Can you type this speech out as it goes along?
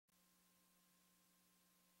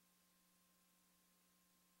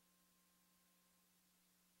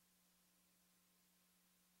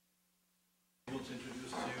to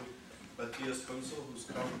introduce to you Matthias Kuntzel, who's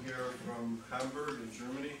come here from Hamburg in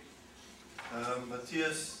Germany.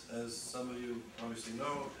 Matthias, as some of you obviously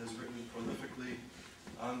know, has written prolifically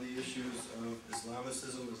on the issues of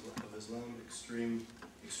Islamicism, of Islam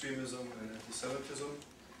extremism and anti-Semitism.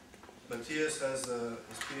 Matthias has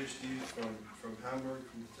his PhD from Hamburg,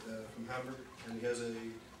 and he has a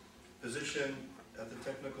position at the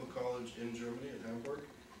Technical College in Germany, in Hamburg.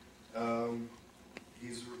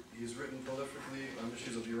 He's written prolifically on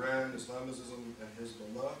issues of Iran, Islamism, and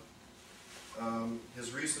Hezbollah.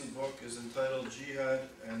 His recent book is entitled Jihad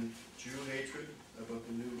and Jew Hatred, about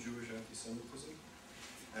the new Jewish anti-Semitism.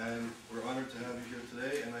 And we're honored to have you here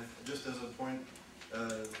today. And just as a point,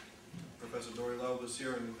 Professor Dori Lau was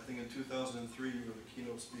here, and I think in 2003 you were the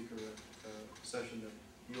keynote speaker at a session that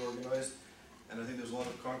he organized. And I think there's a lot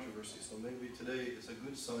of controversy. So maybe today it's a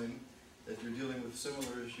good sign that you're dealing with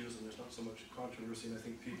similar issues and there's not so much controversy. And I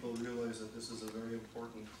think people realize that this is a very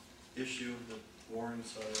important issue that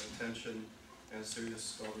warrants our attention and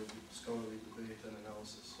serious scholarly debate and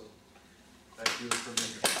analysis. So thank you for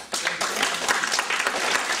being here.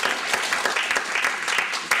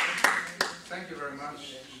 Thank you very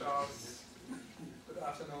much, Charles. Good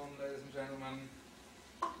afternoon, ladies and gentlemen.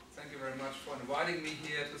 Thank you very much for inviting me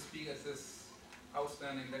here to speak at this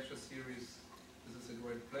outstanding lecture series. This is a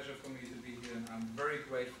great pleasure for me to be here, and I'm very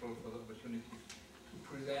grateful for the opportunity to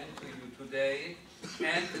present to you today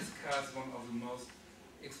and discuss one of the most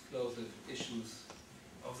explosive issues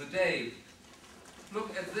of the day.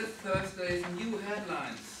 Look at this Thursday's new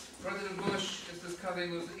headlines. President Bush is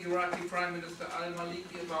discussing with Iraqi Prime Minister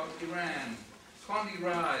al-Maliki about Iran. Condi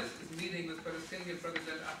Rice is meeting with Palestinian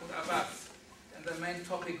President Mahmoud Abbas, and the main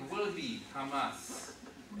topic will be Hamas.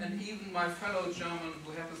 And even my fellow German,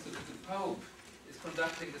 who happens to be the Pope, is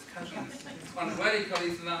conducting discussions on radical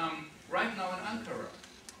Islam right now in Ankara.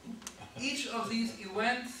 Each of these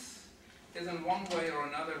events is in one way or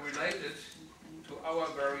another related to our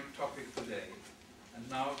very topic today. And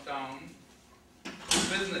now down to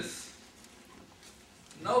business.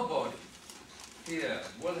 Nobody here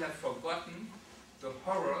will have forgotten the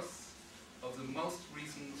horrors of the most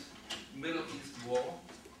recent Middle East war,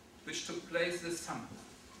 which took place this summer.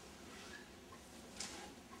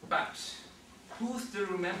 But who still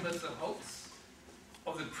remembers the hopes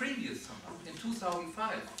of the previous summer, in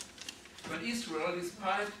 2005, when Israel,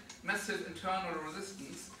 despite massive internal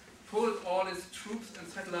resistance, pulled all its troops and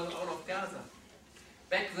settlers out of Gaza?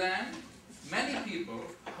 Back then, many people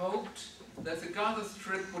hoped that the Gaza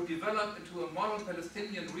Strip would develop into a modern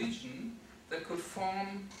Palestinian region that could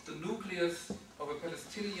form the nucleus of a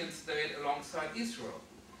Palestinian state alongside Israel.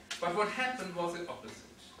 But what happened was the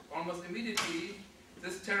opposite. Almost immediately,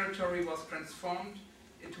 this territory was transformed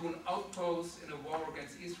into an outpost in a war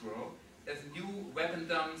against Israel, as new weapon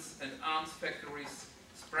dumps and arms factories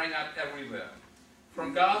sprang up everywhere.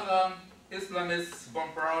 From Gaza, Islamists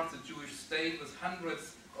bombarded the Jewish state with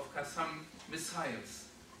hundreds of Qassam missiles.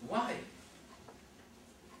 Why?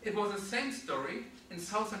 It was the same story in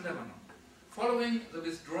southern Lebanon. Following the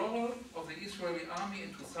withdrawal of the Israeli army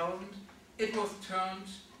in 2000, it was turned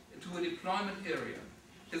into a deployment area.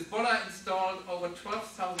 Hezbollah installed over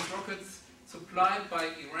 12,000 rockets supplied by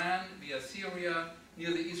Iran via Syria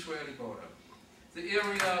near the Israeli border. The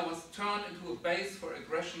area was turned into a base for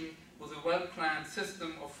aggression with a well-planned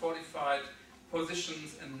system of fortified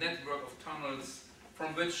positions and network of tunnels,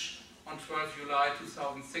 from which on 12 July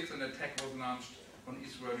 2006 an attack was launched on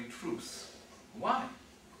Israeli troops. Why?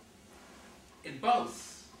 In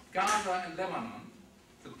both Gaza and Lebanon,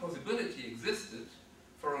 the possibility existed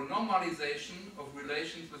for a normalization of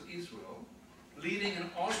relations with Israel, leading in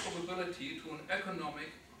all probability to an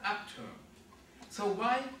economic upturn. So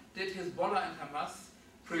why did Hezbollah and Hamas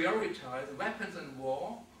prioritize weapons and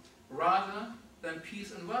war rather than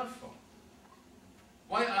peace and welfare?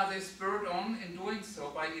 Why are they spurred on in doing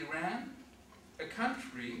so by Iran, a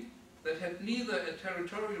country that had neither a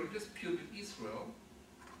territorial dispute with Israel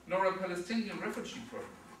nor a Palestinian refugee problem?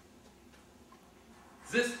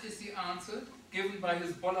 This is the answer given by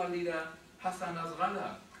Hezbollah leader Hassan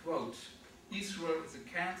Nasrallah, quote, "Israel is a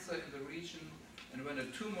cancer in the region, and when a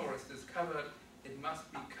tumor is discovered, it must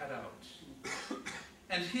be cut out."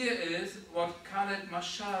 And here is what Khaled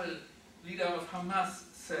Mashal, leader of Hamas,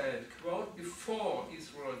 said, quote, "Before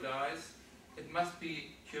Israel dies, it must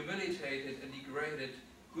be humiliated and degraded.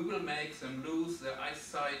 We will make them lose their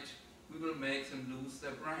eyesight. We will make them lose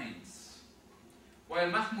their brains." While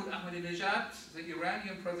Mahmoud Ahmadinejad, the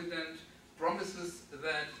Iranian president, promises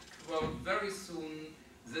that, quote, "very soon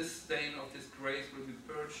this stain of disgrace will be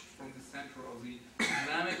purged from the center of the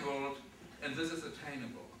Islamic world, and this is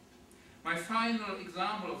attainable." My final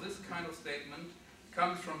example of this kind of statement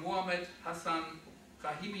comes from Mohammed Hassan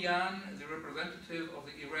Rahimian, the representative of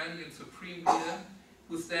the Iranian Supreme Leader,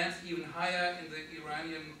 who stands even higher in the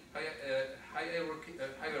Iranian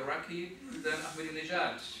hierarchy than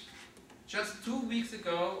Ahmadinejad. Just 2 weeks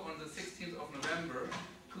ago, on the 16th of November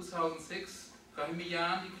 2006,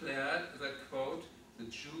 Rahimian declared that, quote, "The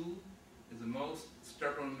Jew is the most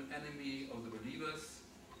stubborn enemy of the believers,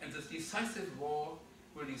 and this decisive war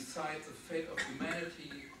will decide the fate of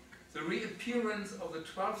humanity. The reappearance of the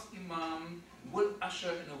 12th Imam will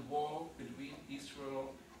usher in a war between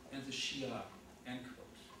Israel and the Shia," end quote.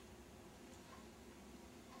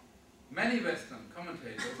 Many Western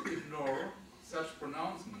commentators ignore such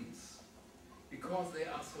pronouncements because they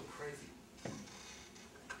are so crazy.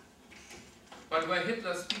 But were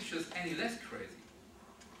Hitler's speeches any less crazy?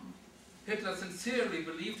 Hitler sincerely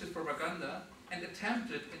believed his propaganda and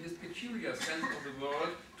attempted, in his peculiar sense of the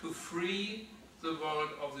world, to free the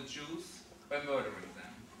world of the Jews by murdering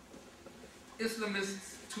them.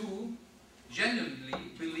 Islamists, too,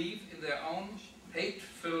 genuinely believe in their own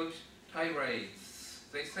hate-filled tirades.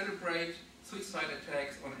 They celebrate suicide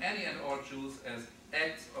attacks on any and all Jews as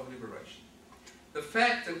acts of liberation. The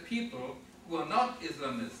fact that people who are not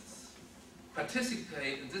Islamists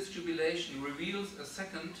participate in this jubilation reveals a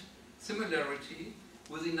second similarity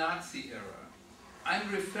with the Nazi era.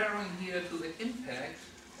 I'm referring here to the impact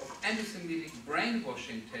of anti-Semitic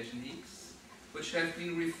brainwashing techniques which have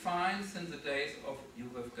been refined since the days of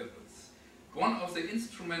Joseph Goebbels. One of the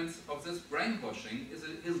instruments of this brainwashing is a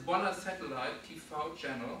Hezbollah satellite TV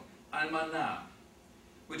channel, Al-Manar,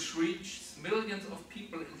 which reaches millions of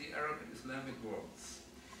people in the Arab and Islamic worlds.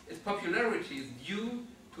 Its popularity is due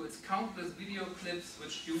to its countless video clips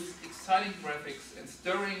which use exciting graphics and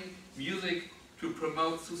stirring music to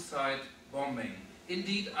promote suicide bombing.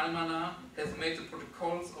 Indeed, Al-Manar has made the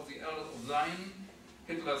protocols of the Elders of Zion,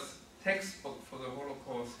 Hitler's textbook for the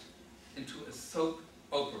Holocaust, into a soap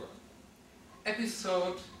opera.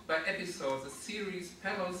 Episode by episode, the series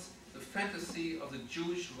peddles the fantasy of the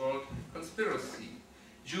Jewish world conspiracy.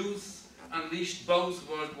 Jews unleashed both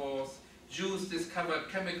world wars, Jews discovered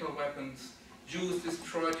chemical weapons, Jews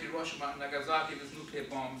destroyed Hiroshima and Nagasaki with nuclear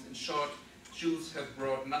bombs. In short, Jews have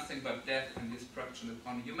brought nothing but death and destruction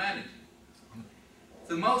upon humanity.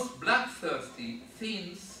 The most bloodthirsty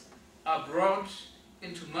themes are brought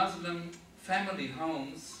into Muslim family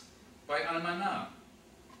homes by Al-Manar.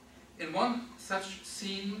 In one such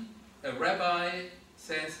scene, a rabbi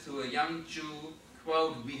says to a young Jew,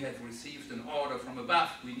 quote, "We have received an order from above.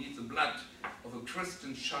 We need the blood of a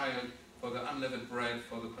Christian child for the unleavened bread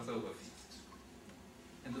for the Passover feast."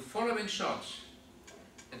 In the following shot,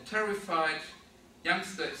 a terrified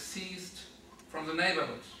youngster is seized from the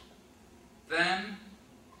neighborhood. Then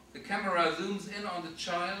the camera zooms in on the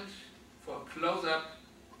child for a close-up,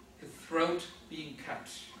 his throat being cut.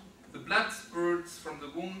 The blood spurts from the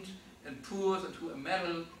wound and pours into a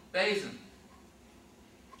metal basin.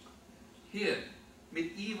 Here,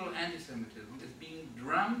 medieval anti-Semitism is being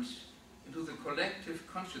drummed into the collective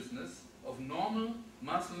consciousness of normal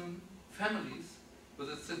Muslim families with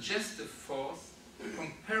a suggestive force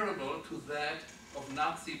comparable to that of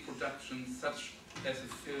Nazi productions such as the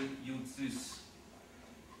film Jud Süß.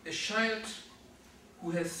 A child who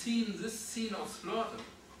has seen this scene of slaughter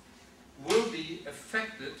will be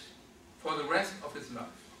affected for the rest of his life.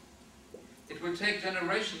 It will take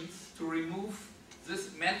generations to remove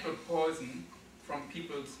this mental poison from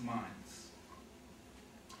people's minds.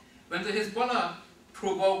 When the Hezbollah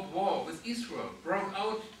provoked war with Israel broke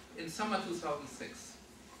out in summer 2006,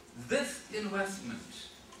 this investment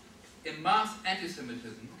in mass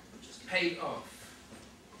anti-Semitism paid off.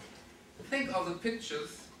 Think of the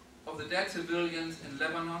pictures of the dead civilians in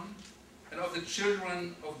Lebanon and of the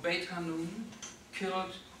children of Beit Hanun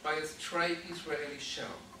killed by a stray Israeli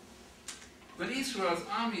shell. When Israel's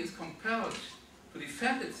army is compelled to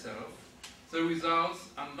defend itself, the results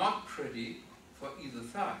are not pretty for either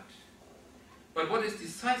side. But what is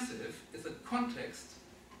decisive is the context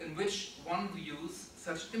in which one views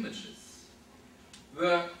such images,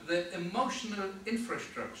 where the emotional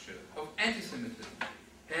infrastructure of anti-Semitism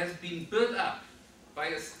has been built up by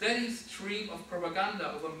a steady stream of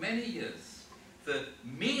propaganda over many years. The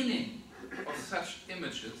meaning of such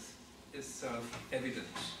images is self-evident.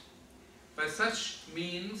 By such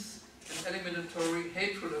means, an eliminatory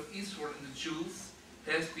hatred of Israel and the Jews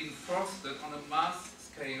has been fostered on a mass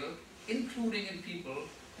scale, including in people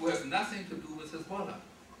who have nothing to do with Hezbollah.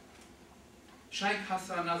 Sheikh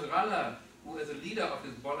Hassan Nasrallah, who as a leader of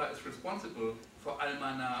Hezbollah is responsible for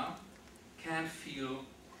Al-Manar, can't feel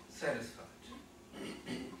satisfied.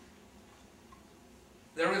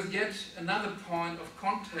 there is yet another point of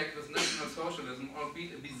contact with National Socialism,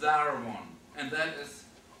 albeit a bizarre one, and that is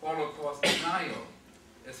Holocaust denial,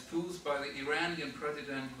 espoused by the Iranian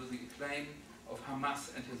president with the acclaim of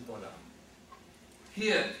Hamas and Hezbollah.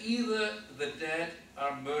 Here, either the dead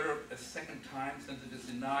are murdered a second time, since it is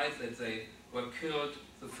denied that they were killed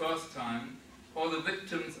the first time, or the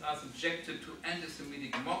victims are subjected to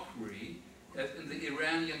anti-Semitic mockery, as in the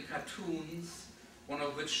Iranian cartoons, one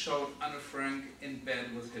of which showed Anne Frank in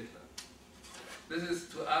bed with Hitler. This is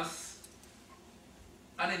to us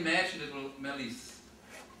unimaginable malice,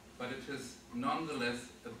 but it is nonetheless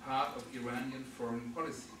a part of Iranian foreign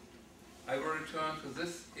policy. I will return to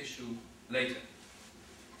this issue later.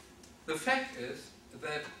 The fact is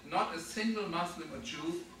that not a single Muslim or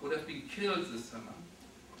Jew would have been killed this summer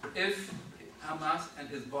if Hamas and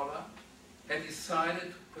Hezbollah had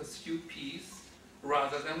decided to pursue peace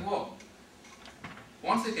rather than war.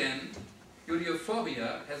 Once again,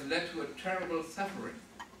 Judeophobia has led to a terrible suffering.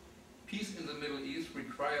 Peace in the Middle East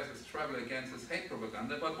requires a struggle against this hate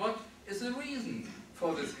propaganda, but what is the reason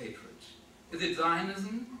for this hatred? Is it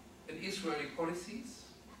Zionism and Israeli policies?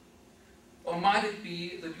 Or might it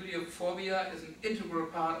be that Judeophobia is an integral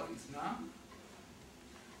part of Islam?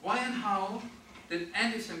 Why and how did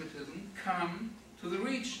anti-Semitism come to the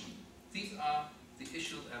region? These are the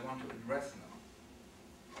issues I want to address now.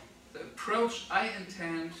 The approach I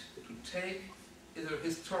intend to take is a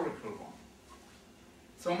historical one.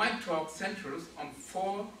 So my talk centers on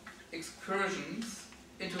 4 excursions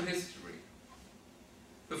into history.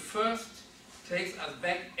 The first takes us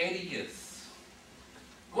back 80 years.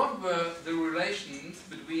 What were the relations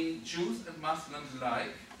between Jews and Muslims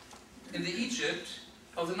like in the Egypt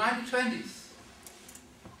of the 1920s?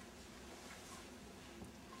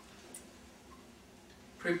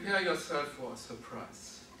 Prepare yourself for a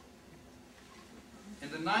surprise. In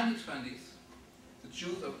the 1920s, the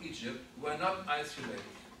Jews of Egypt were not isolated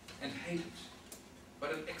and hated,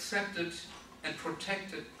 but an accepted and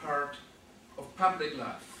protected part of public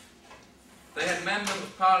life. They had members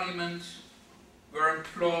of parliament, were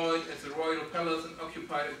employed at the royal palace and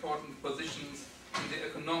occupied important positions in the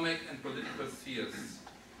economic and political spheres.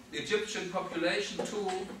 The Egyptian population,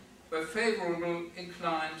 too, were favorably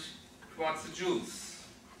inclined towards the Jews.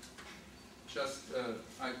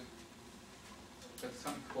 I got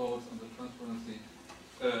some quotes on the transparency.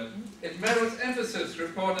 It merits emphasis,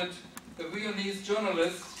 reported the Viennese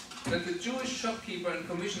journalist, that the Jewish shopkeeper and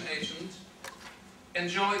commission agent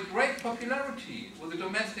enjoy great popularity with the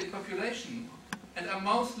domestic population and are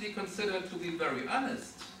mostly considered to be very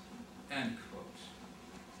honest, end quote.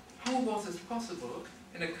 How was this possible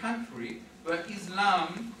in a country where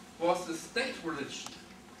Islam was the state religion?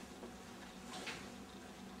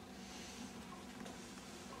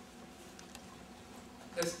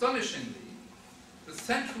 Astonishingly, the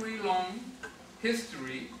century-long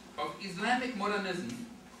history of Islamic modernism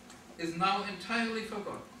is now entirely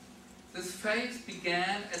forgotten. This phase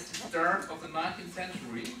began at the start of the 19th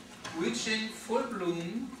century, reaching full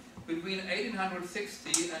bloom between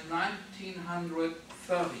 1860 and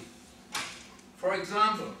 1930. For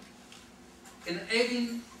example, in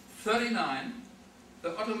 1839,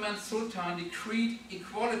 the Ottoman Sultan decreed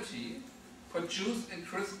equality for Jews and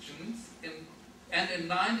Christians, and in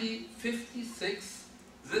 1956,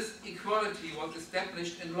 this equality was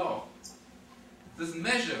established in law. This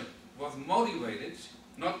measure was motivated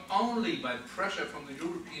not only by pressure from the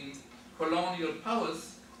European colonial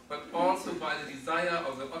powers, but also by the desire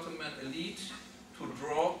of the Ottoman elite to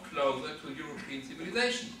draw closer to European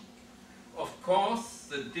civilization. Of course,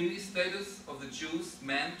 the dhimmi status of the Jews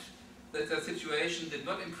meant that their situation did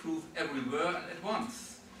not improve everywhere and at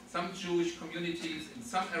once. Some Jewish communities in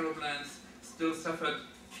some Arab lands still suffered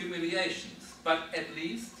humiliations, but at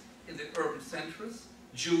least in the urban centers,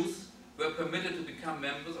 Jews were permitted to become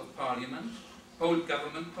members of parliament, hold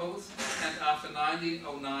government posts, and after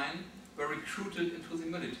 1909 were recruited into the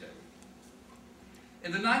military.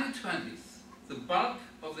 In the 1920s, the bulk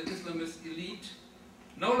of the Islamist elite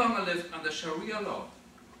no longer lived under Sharia law.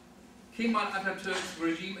 Kemal Atatürk's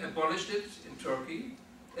regime abolished it in Turkey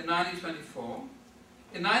in 1924.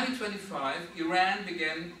 In 1925, Iran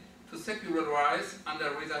began to secularize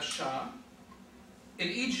under Reza Shah. In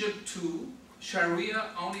Egypt too,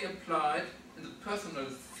 Sharia only applied in the personal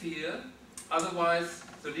sphere, otherwise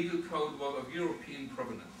the legal code was of European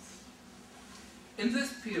provenance. In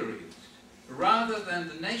this period, rather than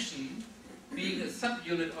the nation being a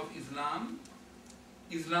subunit of Islam,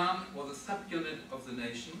 Islam was a subunit of the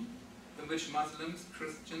nation in which Muslims,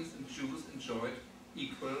 Christians and Jews enjoyed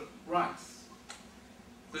equal rights.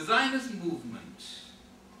 The Zionist movement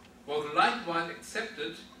was likewise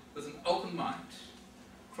accepted with an open mind.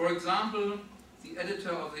 For example, the editor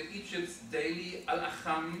of the Egypt's daily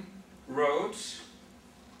Al-Aham wrote,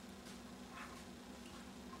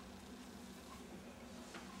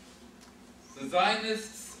 "The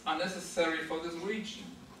Zionists are necessary for this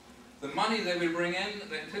region. The money they will bring in,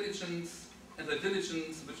 the intelligence and the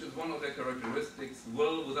diligence, which is one of their characteristics,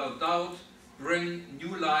 will without doubt bring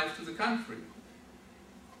new life to the country."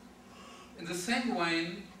 In the same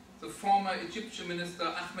vein, the former Egyptian minister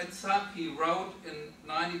Ahmed Saki wrote in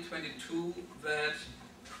 1922 that,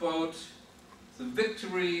 quote, "The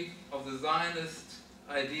victory of the Zionist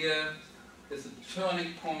idea is a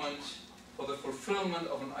turning point for the fulfillment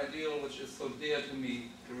of an ideal which is so dear to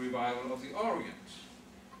me, the revival of the Orient."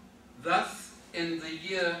 Thus, in the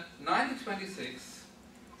year 1926,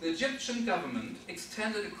 the Egyptian government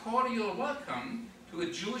extended a cordial welcome to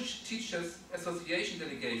a Jewish Teachers Association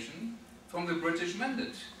delegation from the British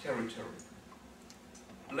Mandate territory.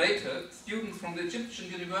 Later, students from the Egyptian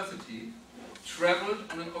University traveled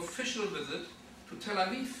on an official visit to Tel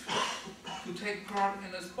Aviv to take part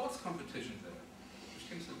in a sports competition there, which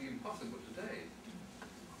seems to be impossible today.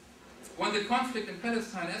 When the conflict in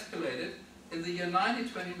Palestine escalated in the year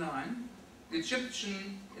 1929, the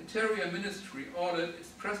Egyptian Interior Ministry ordered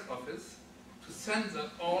its press office to censor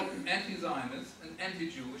all anti-Zionist and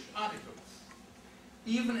anti-Jewish articles.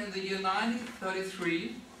 Even in the year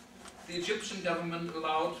 1933, the Egyptian government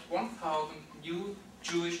allowed 1,000 new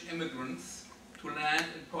Jewish immigrants to land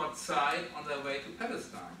in Port Said on their way to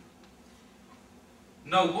Palestine.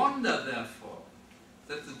 No wonder, therefore,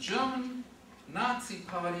 that the German Nazi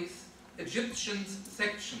Party's Egyptian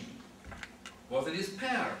section was in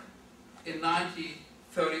despair in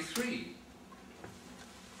 1933.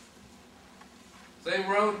 They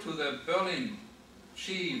wrote to the Berlin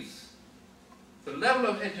chiefs, "The level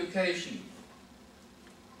of education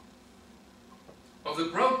of the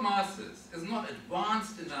broad masses is not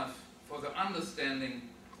advanced enough for the understanding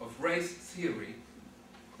of race theory."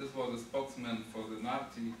 This was a spokesman for the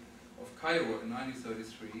Nazi of Cairo in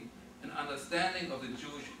 1933. "An understanding of the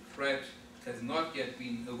Jewish threat has not yet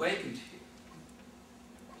been awakened here."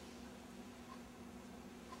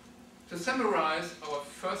 To summarize our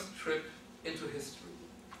first trip into history,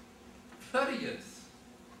 30 years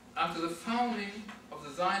after the founding of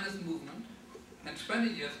the Zionist movement and 20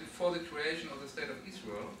 years before the creation of the State of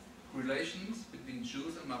Israel, relations between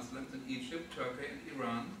Jews and Muslims in Egypt, Turkey and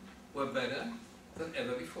Iran were better than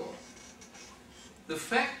ever before. The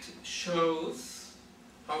fact shows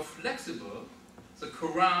how flexible the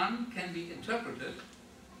Quran can be interpreted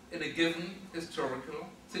in a given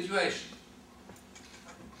historical situation.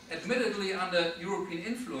 Admittedly, under European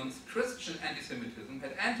influence, Christian anti-Semitism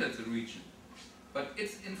had entered the region, but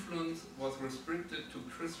its influence was restricted to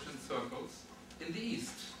Christian circles in the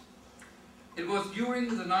East. It was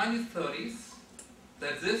during the 1930s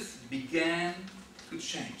that this began to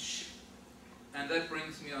change. And that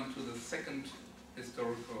brings me on to the second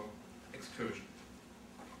historical excursion.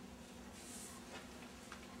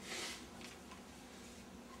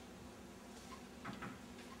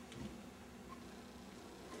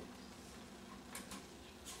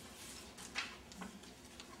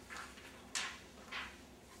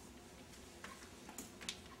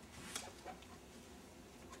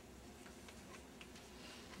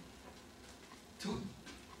 To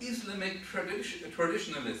Islamic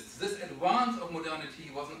traditionalists, this advance of modernity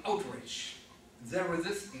was an outrage. Their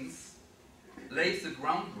resistance lays the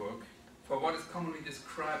groundwork for what is commonly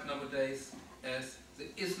described nowadays as the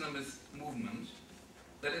Islamist movement,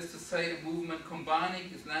 that is to say, a movement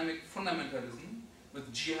combining Islamic fundamentalism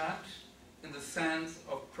with jihad in the sense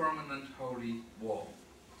of permanent holy war.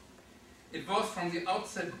 It was from the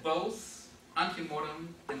outset both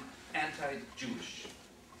anti-modern and anti-Jewish.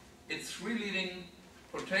 Its three leading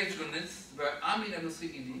protagonists were Amin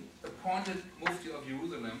al-Husseini, appointed Mufti of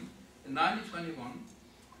Jerusalem in 1921,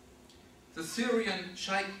 the Syrian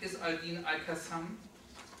Sheikh Is al-Din al-Qassam,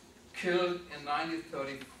 killed in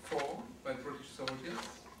 1934 by British soldiers,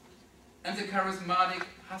 and the charismatic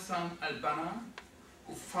Hassan al-Banna,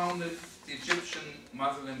 who founded the Egyptian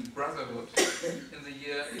Muslim Brotherhood in the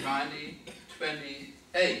year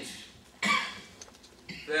 1928.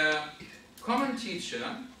 Their common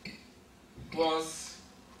teacher was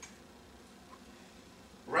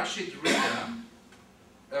Rashid Rida,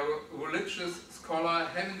 a religious scholar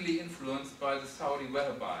heavily influenced by the Saudi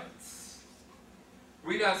Wahhabites.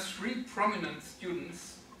 Rida's three prominent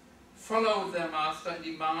students followed their master in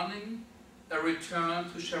demanding a return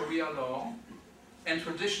to Sharia law and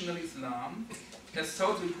traditional Islam, as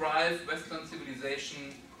so to drive Western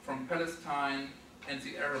civilization from Palestine and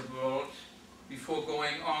the Arab world before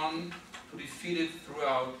going on to defeat it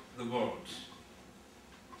throughout the world.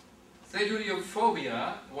 Their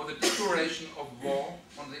Judeophobia was a declaration of war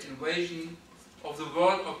on the invasion of the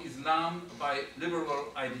world of Islam by liberal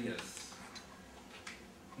ideas.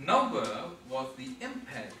 Nowhere was the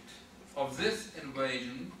impact of this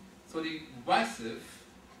invasion so divisive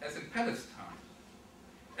as in Palestine.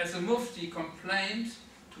 As the Mufti complained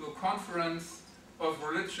to a conference of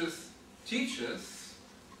religious teachers,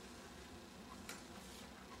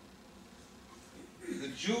 the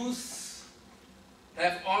Jews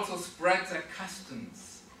have also spread their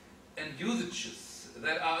customs and usages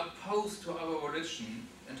that are opposed to our religion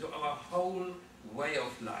and to our whole way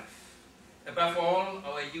of life. Above all,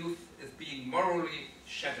 our youth is being morally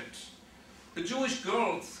shattered. The Jewish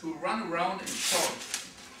girls who run around in shorts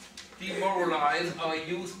demoralize our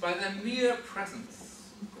youth by their mere presence.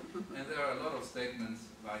 And there are a lot of statements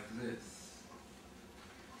like this.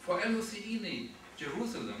 For al-Husseini,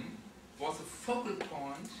 Jerusalem was a focal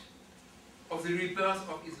point of the rebirth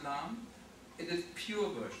of Islam in its pure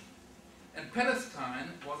version. And Palestine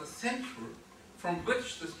was a center from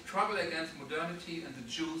which the struggle against modernity and the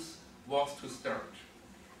Jews was to start.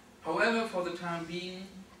 However, for the time being,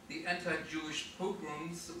 the anti-Jewish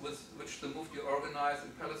pogroms which the Mufti organized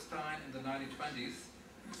in Palestine in the 1920s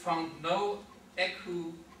found no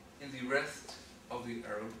echo in the rest of the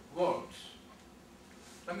Arab world.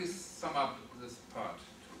 Let me sum up this part.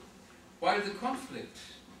 While the conflict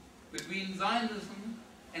between Zionism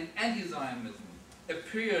and anti-Zionism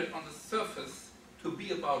appeared on the surface to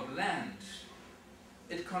be about land,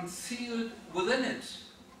 it concealed within it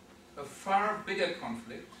a far bigger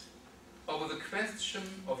conflict over the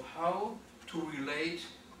question of how to relate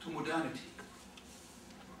to modernity.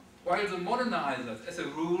 While the modernizers, as a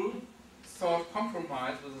rule, sought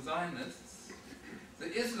compromise with the Zionists, the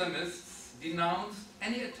Islamists denounced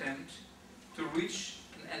any attempt to reach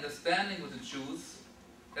an understanding with the Jews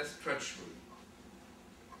as treachery.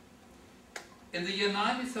 In the year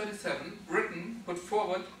 1937, Britain put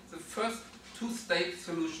forward the first two-state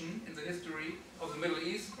solution in the history of the Middle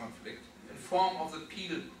East conflict in form of the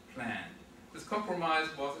Peel Plan. This compromise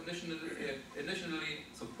was initially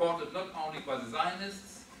supported not only by the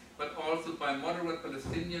Zionists, but also by moderate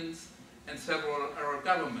Palestinians and several Arab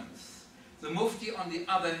governments. The Mufti, on the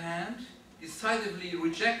other hand, decisively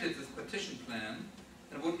rejected this partition plan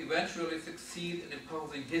and would eventually succeed in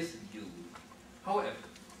imposing his view. However,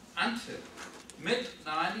 until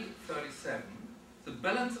mid-1937, the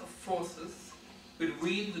balance of forces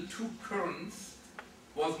between the two currents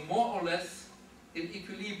was more or less in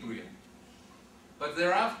equilibrium. But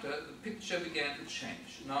thereafter, the picture began to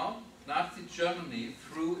change. Now, Nazi Germany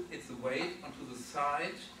threw its weight onto the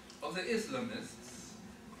side of the Islamists,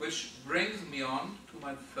 which brings me on to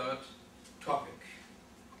my third topic.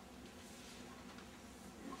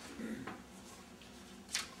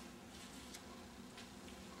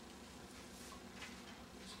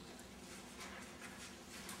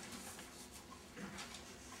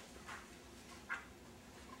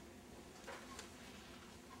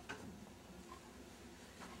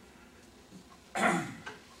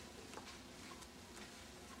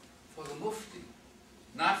 For the Mufti,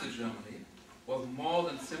 Nazi Germany was more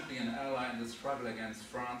than simply an ally in the struggle against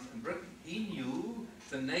France and Britain. He knew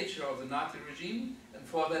the nature of the Nazi regime, and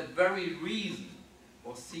for that very reason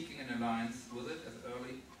was seeking an alliance with it as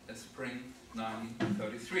early as spring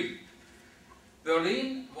 1933.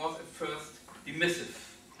 Berlin was at first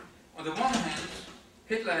dismissive. On the one hand,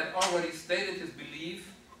 Hitler had already stated his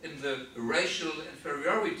belief in the racial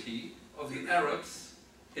inferiority of the Arabs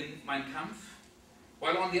in Mein Kampf,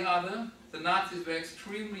 while on the other, the Nazis were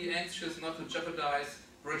extremely anxious not to jeopardize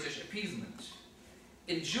British appeasement.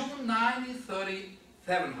 In June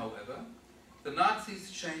 1937, however, the Nazis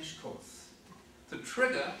changed course. The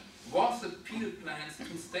trigger was the Peel Plan's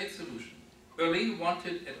two-state solution. Berlin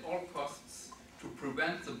wanted at all costs to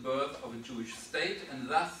prevent the birth of a Jewish state and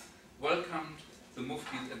thus welcomed the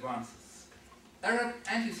Mufti's advances. Arab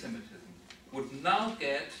anti-Semitism would now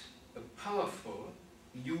get a powerful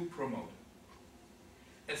new promoter.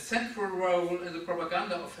 A central role in the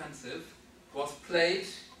propaganda offensive was played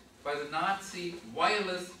by the Nazi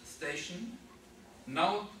wireless station,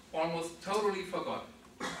 now almost totally forgotten.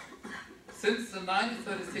 Since the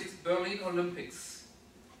 1936 Berlin Olympics,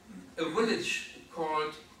 a village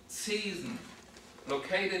called Zeesen,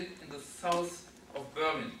 located in the south of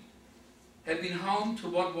Berlin, had been home to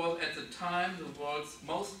what was at the time the world's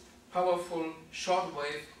most powerful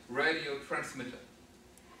shortwave radio transmitter.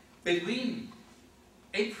 Between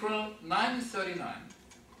April 1939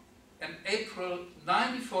 and April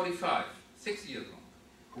 1945, 6 years long,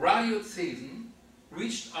 Radio Zeesen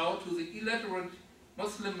reached out to the illiterate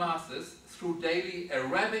Muslim masses through daily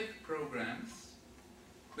Arabic programs,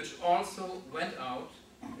 which also went out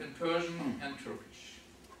in Persian and Turkish.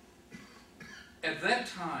 At that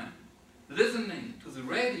time, listening to the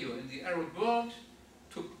radio in the Arab world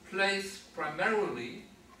took place primarily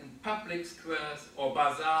in public squares or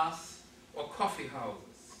bazaars or coffee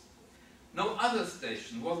houses. No other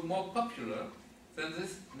station was more popular than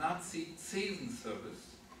this Nazi season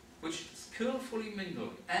service, which skillfully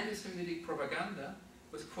mingled anti-Semitic propaganda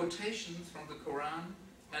with quotations from the Quran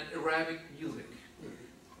and Arabic music.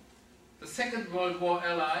 The Second World War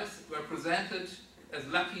allies were presented as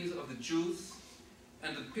lackeys of the Jews,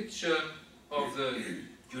 and the picture of the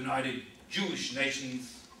united Jewish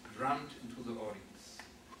nations drummed into the audience.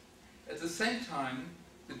 At the same time,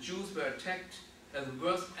 the Jews were attacked as the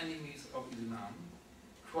worst enemies of Islam.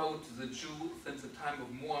 Quote, "The Jew since the time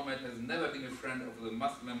of Muhammad has never been a friend of the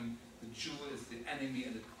Muslim. The Jew is the enemy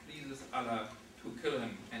and it pleases Allah to kill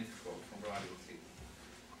him," end quote from Radio C.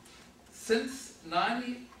 Since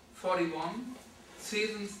 1941,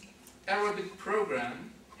 Season's Arabic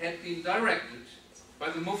program had been directed by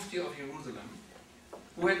the Mufti of Jerusalem,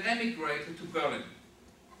 who had emigrated to Berlin.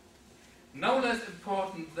 No less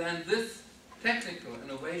important than this technical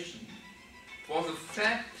innovation was the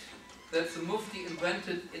fact that the Mufti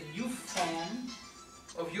invented a new form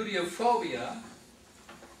of Judeophobia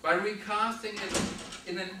by recasting it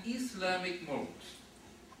in an Islamic mold.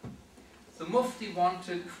 The Mufti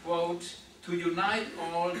wanted, quote, "to unite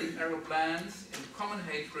all the Arab lands in common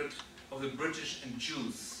hatred of the British and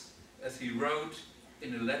Jews," as he wrote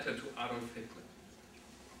in a letter to Adolf Hitler.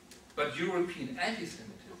 But European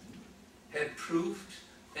anti-Semitism had proved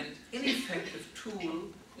an ineffective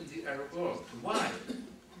tool in the Arab world. Why?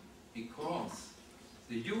 Because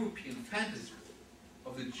the European fantasy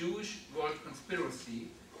of the Jewish world conspiracy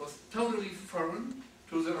was totally foreign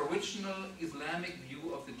to the original Islamic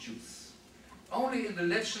view of the Jews. Only in the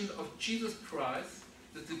legend of Jesus Christ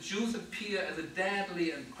did the Jews appear as a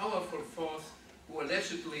deadly and powerful force who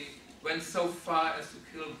allegedly went so far as to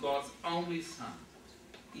kill God's only son.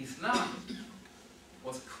 Islam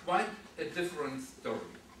was quite a different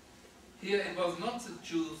story. Here it was not the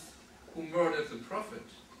Jews who murdered the Prophet,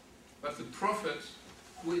 but the Prophet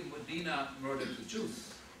who in Medina murdered the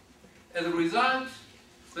Jews. As a result,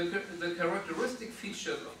 the characteristic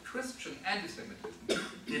features of Christian anti-Semitism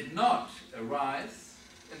did not arise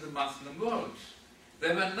in the Muslim world.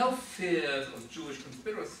 There were no fears of Jewish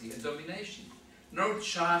conspiracy and domination, no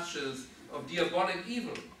charges of diabolic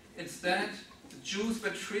evil. Instead, the Jews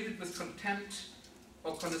were treated with contempt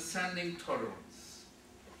or condescending tolerance.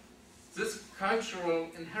 This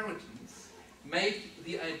cultural inheritance made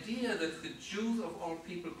the idea that the Jews of all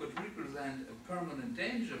people could represent a permanent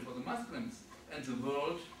danger for the Muslims and the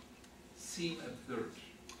world seem absurd.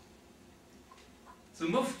 The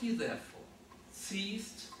Mufti, therefore,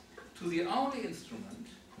 seized to the only instrument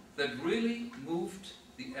that really moved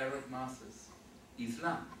the Arab masses,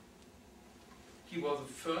 Islam. He was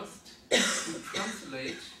the first to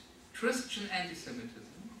translate Christian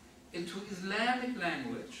anti-Semitism into Islamic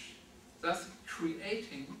language, thus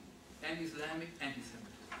creating an Islamic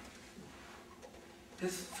anti-Semitism.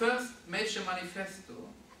 His first major manifesto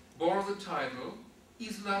bore the title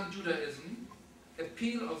Islam, Judaism,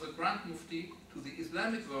 Appeal of the Grand Mufti to the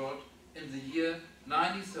Islamic World in the year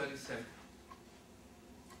 1937.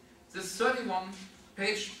 This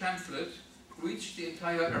 31-page pamphlet reached the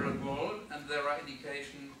entire Arab world, and there are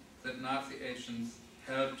indications that Nazi agents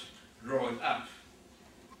helped draw it up.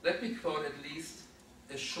 Let me quote at least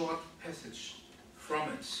a short passage from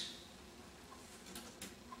it.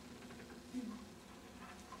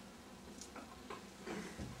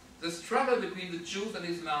 The struggle between the Jews and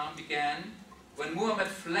Islam began when Muhammad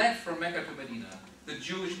fled from Mecca to Medina. The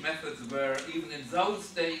Jewish methods were, even in those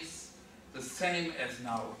days, the same as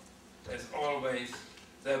now. As always,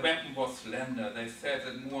 their weapon was slender. They said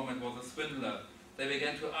that Muhammad was a swindler. They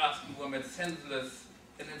began to ask Muhammad senseless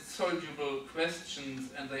and insoluble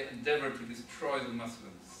questions, and they endeavored to destroy the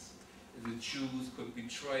Muslims. If the Jews could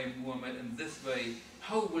betray Muhammad in this way,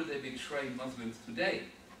 how will they betray Muslims today?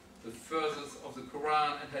 The verses of the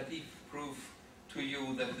Quran and Hadith prove to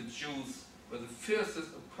you that the Jews were the fiercest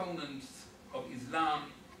opponents of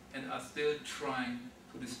Islam and are still trying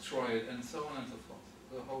to destroy it, and so on and so forth,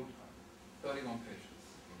 the whole time, 31 pages.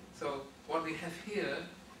 So what we have here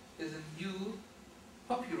is a new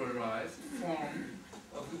popularized form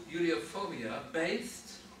of Judeophobia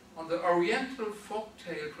based on the Oriental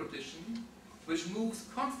folktale tradition, which moves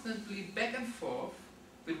constantly back and forth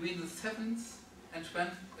between the 7th and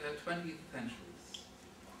 20th centuries.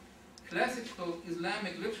 Classical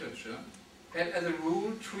Islamic literature had as a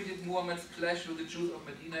rule treated Muhammad's clash with the Jews of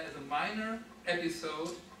Medina as a minor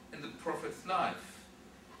episode in the Prophet's life.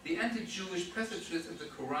 the anti-Jewish passages in the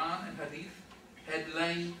Quran and Hadith had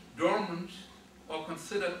lain dormant or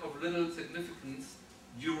considered of little significance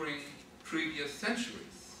during previous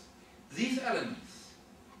centuries. These elements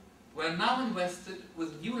were now invested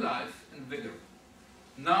with new life and vigor.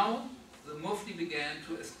 Now the Mufti began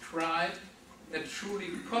to ascribe a truly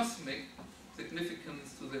cosmic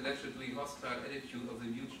significance to the allegedly hostile attitude of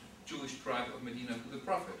the Jewish tribe of Medina to the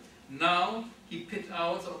Prophet. Now he picked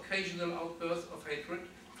out the occasional outbursts of hatred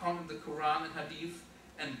found in the Quran and Hadith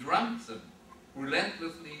and drummed them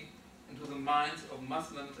relentlessly into the minds of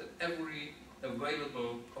Muslims at every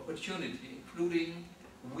available opportunity, including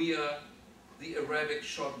via the Arabic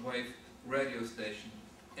shortwave radio station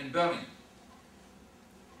in Berlin.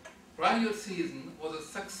 Radio Season was a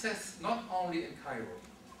success not only in Cairo.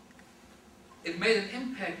 It made an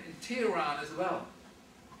impact in Tehran as well.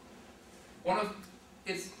 One of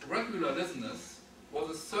its regular listeners was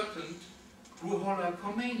a certain Ruhollah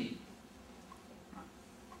Khomeini.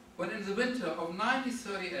 When in the winter of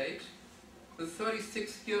 1938, the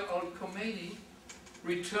 36-year-old Khomeini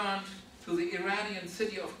returned to the Iranian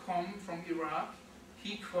city of Qom from Iraq,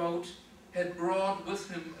 he, quote, had brought with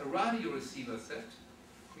him a radio receiver set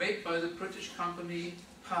made by the British company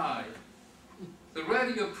Pi. The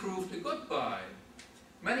radio proved a good buy.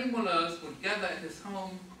 Many mullahs would gather at his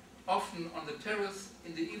home, often on the terrace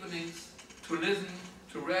in the evenings, to listen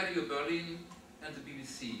to Radio Berlin and the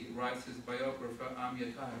BBC, writes his biographer Amir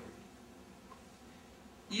Tahiri.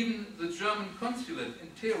 Even the German consulate in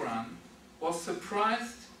Tehran was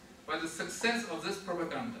surprised by the success of this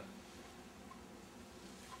propaganda.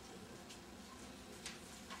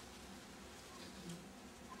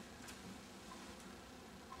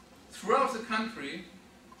 Throughout the country,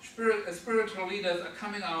 spiritual leaders are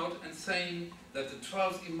coming out and saying that the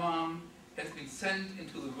 12th Imam has been sent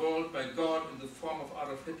into the world by God in the form of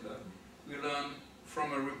Adolf Hitler. We learn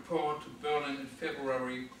from a report to Berlin in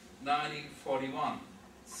February 1941.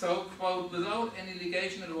 So, quote, without any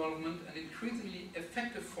legation involvement, an increasingly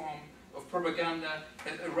effective form of propaganda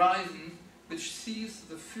has arisen which sees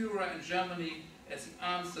the Führer in Germany as the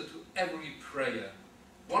answer to every prayer.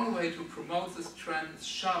 One way to promote this trend is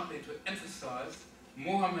sharply to emphasize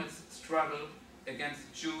Muhammad's struggle against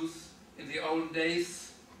the Jews in the olden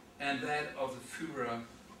days and that of the Führer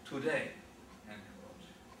today. End quote.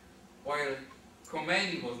 While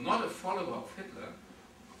Khomeini was not a follower of Hitler,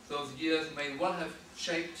 those years may well have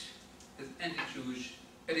shaped his anti-Jewish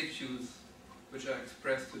attitudes, which are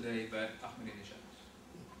expressed today by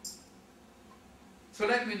Ahmadinejad. So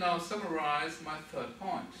let me now summarize my third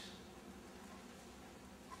point.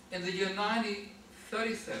 In the year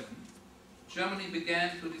 1937, Germany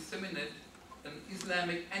began to disseminate an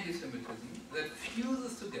Islamic antisemitism that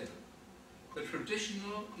fuses together the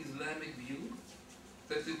traditional Islamic view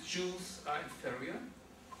that the Jews are inferior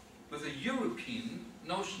with a European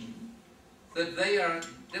notion that they are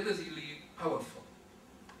divisively powerful.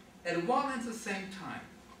 At one and the same time,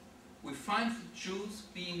 we find the Jews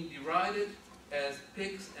being derided as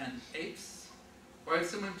pigs and apes, while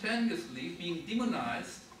simultaneously being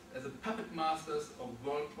demonized as the puppet masters of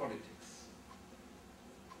world politics.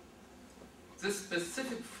 This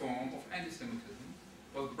specific form of anti-Semitism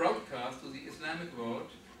was broadcast to the Islamic world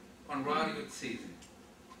on Radio Season.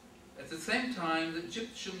 At the same time, the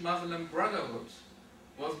Egyptian Muslim Brotherhood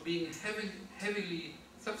was being heavily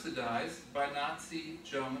subsidized by Nazi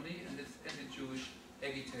Germany and its anti-Jewish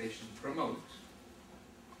agitation promoted.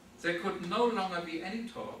 There could no longer be any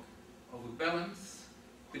talk of a balance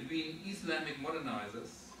between Islamic modernizers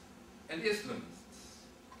and Islamists.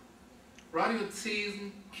 Radio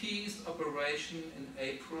Season ceased operation in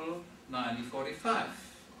April 1945,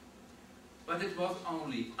 but it was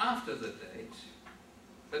only after the date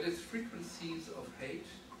that its frequencies of hate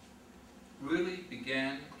really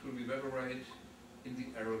began to reverberate in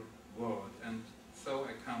the Arab world. And so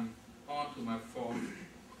I come on to my fourth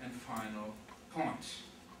and final point.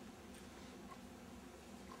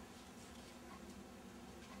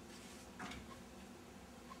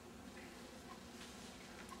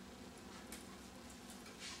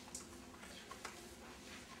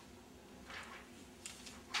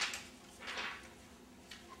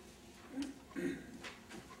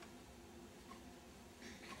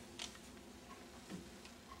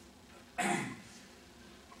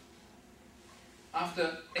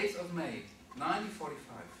 After 8th of May 1945,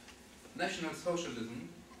 National Socialism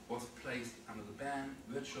was placed under the ban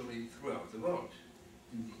virtually throughout the world.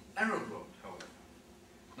 In the Arab world, however,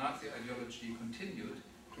 Nazi ideology continued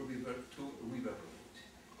to reverberate.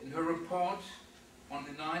 In her report on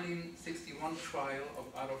the 1961 trial of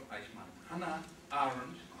Adolf Eichmann, Hannah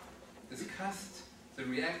Arendt discussed the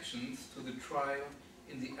reactions to the trial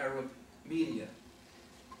in the Arab media.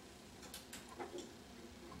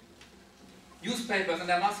 Newspapers in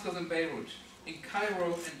Damascus and Beirut, in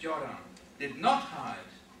Cairo and Jordan did not hide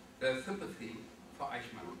their sympathy for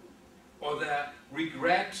Eichmann or their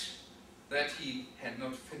regret that he had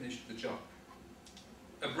not finished the job.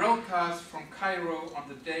 A broadcast from Cairo on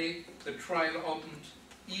the day the trial opened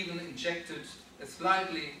even injected a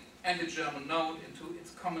slightly anti-German note into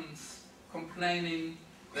its comments, complaining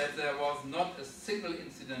that there was not a single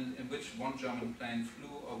incident in which one German plane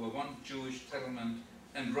flew over one Jewish settlement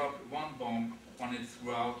and dropped one bomb on it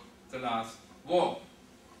throughout the last war.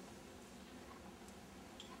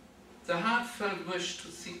 The heartfelt wish to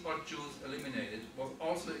see all Jews eliminated was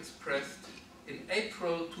also expressed in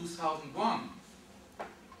April 2001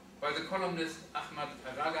 by the columnist Ahmad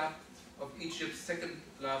Ragab of Egypt's second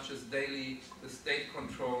largest daily, the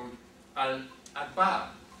state-controlled Al-Adbar.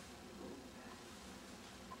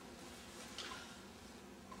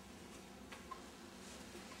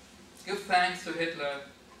 Give thanks to Hitler.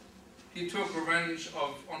 He took revenge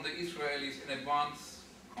on the Israelis in advance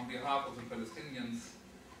on behalf of the Palestinians.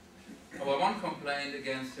 Our one complaint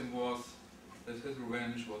against him was that his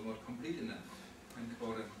revenge was not complete enough. And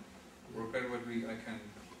quote, regrettably, I can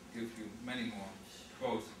give you many more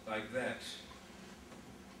quotes like that.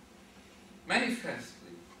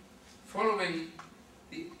 Manifestly, following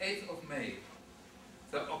the 8th of May,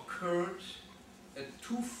 there occurred a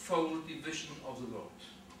twofold division of the world.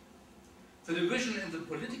 The division in the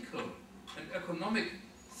political and economic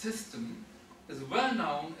system is well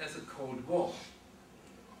known as the Cold War.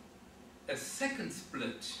 A second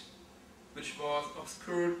split, which was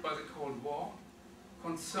obscured by the Cold War,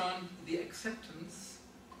 concerned the acceptance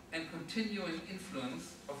and continuing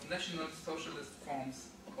influence of National Socialist forms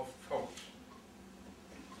of thought.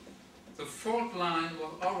 The fault line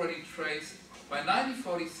was already traced by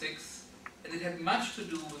 1946, and it had much to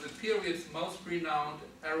do with the period's most renowned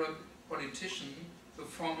Arab politician, the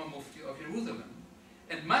former Mufti of Jerusalem,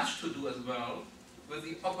 and much to do as well with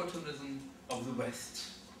the opportunism of the West.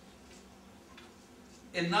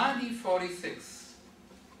 In 1946,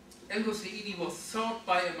 El-Husseini was sought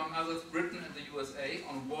by, among others, Britain and the USA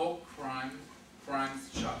on war crimes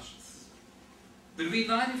charges. Between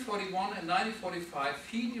 1941 and 1945,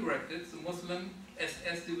 he directed the Muslim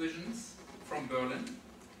SS divisions from Berlin,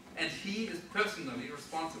 and he is personally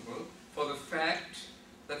responsible for the fact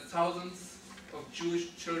that thousands of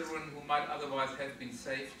Jewish children who might otherwise have been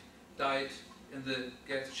saved died in the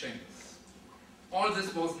gas chambers. All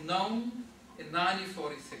this was known in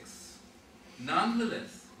 1946.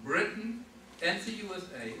 Nonetheless, Britain and the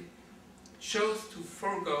USA chose to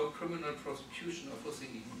forego criminal prosecution of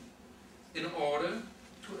Hussein in order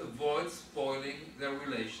to avoid spoiling their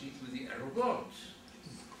relations with the Arab world.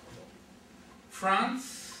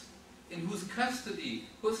 France, in whose custody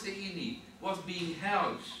Husseini was being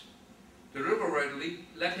held, deliberately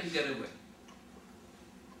let him get away.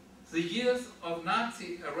 The years of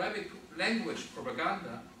Nazi Arabic language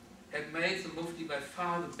propaganda had made the Mufti by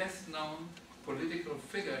far the best-known political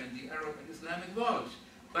figure in the Arab and Islamic world.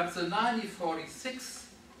 But the 1946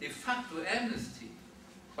 de facto amnesty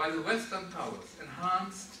by the Western powers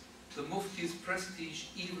enhanced the Mufti's prestige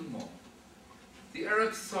even more. The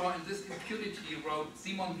Arabs saw in this impunity, wrote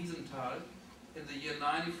Simon Wiesenthal in the year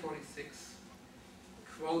 1946,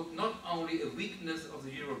 quote, not only a weakness of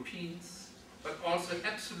the Europeans, but also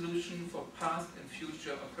absolution for past and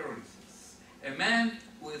future occurrences. A man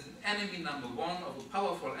who is an enemy number one of a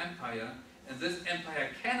powerful empire, and this empire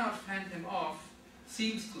cannot fend him off,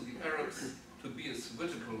 seems to the Arabs to be a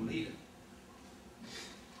suitable leader.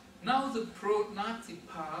 Now the pro-Nazi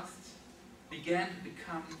past began to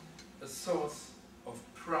become a source of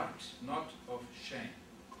pride, not of shame.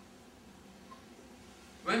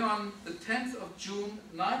 When on the 10th of June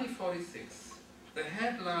 1946, the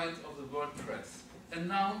headlines of the world press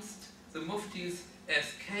announced the Mufti's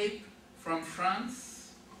escape from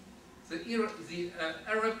France, the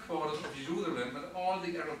Arab quarters of Jerusalem and all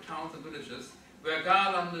the Arab towns and villages were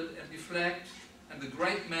garlanded and beflagged, and the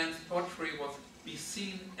great man's portrait was be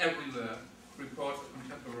seen everywhere, reports a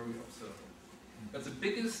contemporary observer. But the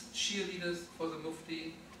biggest cheerleaders for the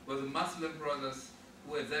Mufti were the Muslim brothers,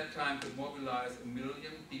 who at that time could mobilize 1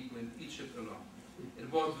 million people in Egypt alone.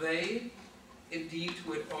 It was they, indeed,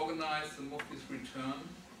 who had organized the Mufti's return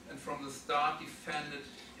and from the start defended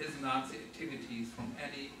his Nazi activities from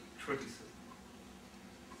any criticism.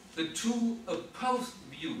 The two opposed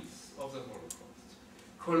views of the Holocaust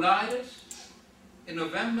collided in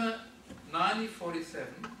November 1947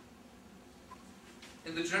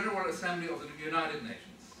 in the General Assembly of the United Nations.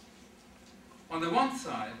 On the one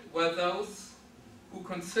side were those who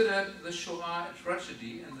considered the Shoah a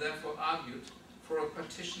tragedy and therefore argued for a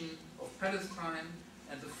partition of Palestine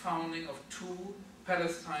and the founding of two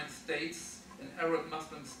Palestine states, an Arab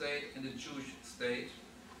Muslim state and a Jewish state.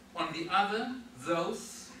 On the other,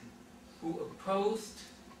 those who opposed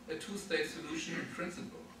a two-state solution in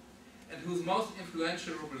principle, and whose most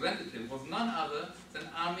influential representative was none other than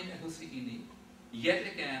Amin al-Husseini, yet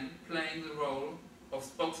again playing the role of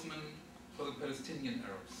spokesman for the Palestinian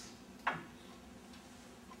Arabs.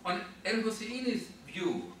 On al-Husseini's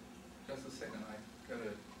view, just a second, I got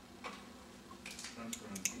a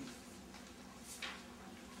transparency.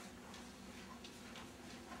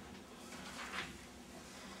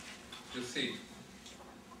 You see,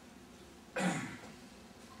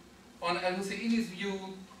 on al-Husseini's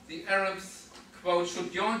view, the Arabs, quote,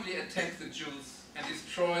 should jointly attack the Jews and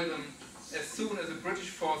destroy them as soon as the British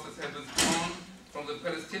forces have withdrawn from the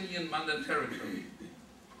Palestinian Mandate territory.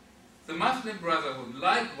 The Muslim Brotherhood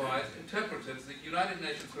likewise interpreted the United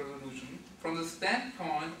Nations resolution from the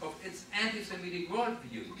standpoint of its anti-Semitic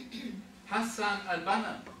worldview. Hassan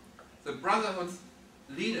al-Banna, the Brotherhood's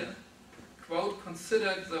leader, quote,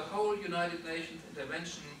 considered the whole United Nations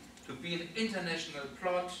intervention to be an international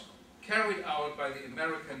plot carried out by the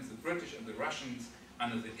Americans, the British and the Russians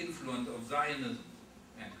under the influence of Zionism,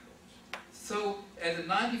 end quote. So, as in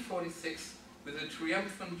 1946, with the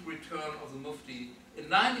triumphant return of the Mufti, in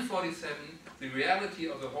 1947, the reality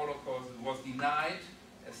of the Holocaust was denied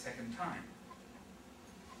a second time.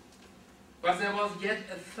 But there was yet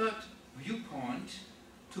a third viewpoint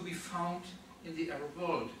to be found in the Arab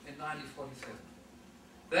world in 1947.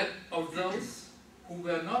 That of those who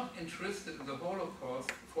were not interested in the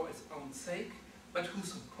Holocaust for its own sake, but who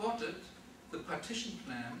supported the partition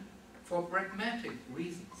plan for pragmatic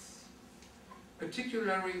reasons.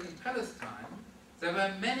 Particularly in Palestine, there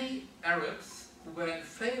were many Arabs who were in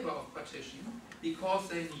favor of partition because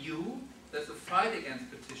they knew that the fight against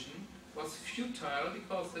partition was futile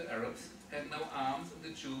because the Arabs had no arms and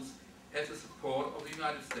the Jews had the support of the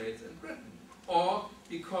United States and Britain, or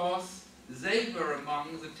because they were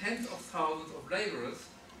among the tens of thousands of laborers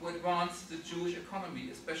who advanced the Jewish economy,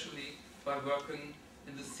 especially by working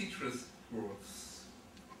in the citrus groves.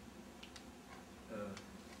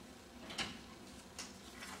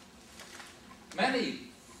 Many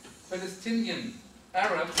Palestinian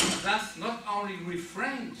Arabs thus not only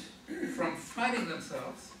refrained from fighting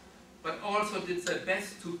themselves, but also did their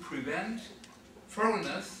best to prevent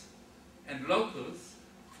foreigners and locals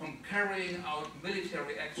from carrying out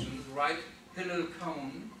military actions. Right, Hillel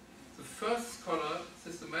Cohn, the first scholar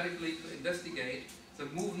systematically to investigate the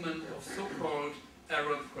movement of so-called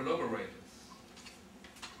Arab collaborators.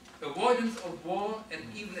 Avoidance of war and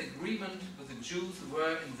even agreement with the Jews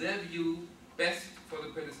were, in their view, best for the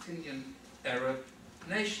Palestinian Arab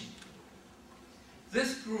nation.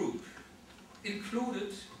 This group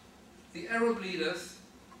included the Arab leaders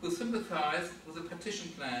who sympathized with the partition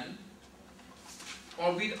plan,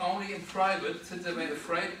 albeit only in private, since they were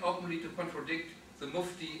afraid openly to contradict the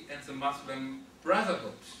Mufti and the Muslim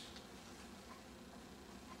Brotherhood.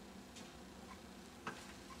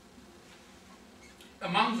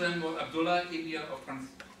 Among them was Abdullah, Emir of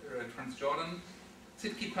Transjordan,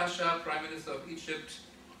 Sidki Pasha, Prime Minister of Egypt,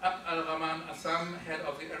 Abd al-Rahman Assam, head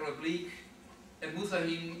of the Arab League, and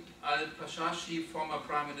Musahim al-Pashashi, former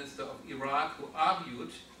Prime Minister of Iraq, who argued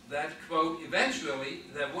that, quote, eventually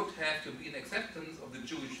there would have to be an acceptance of the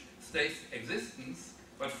Jewish state's existence,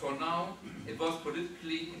 but for now it was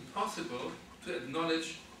politically impossible to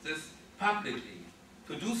acknowledge this publicly.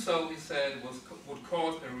 To do so, he said, would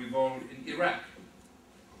cause a revolt in Iraq.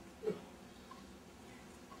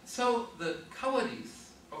 So the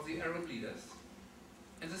cowardice of the Arab leaders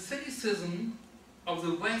and the cynicism of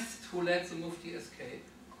the West, who let the Mufti escape,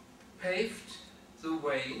 paved the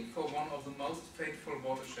way for one of the most fateful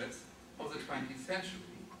watersheds of the 20th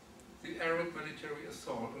century, the Arab military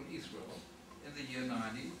assault on Israel in the year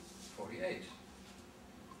 1948.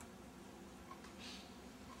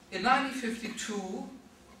 In 1952,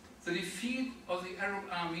 the defeat of the Arab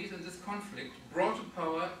armies in this conflict brought to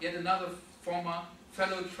power yet another former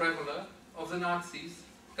fellow traveler of the Nazis,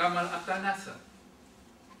 Gamal Abdel Nasser.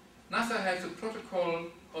 Nasser had the protocol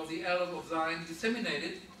of the Elf of Zion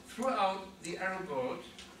disseminated throughout the Arab world,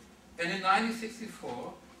 and in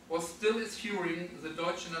 1964 was still issuing the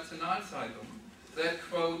Deutsche Nationalzeitung that,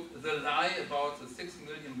 quote, the lie about the 6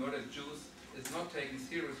 million murdered Jews is not taken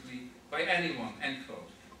seriously by anyone, end quote.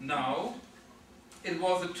 Now, it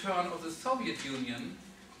was the turn of the Soviet Union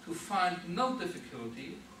to find no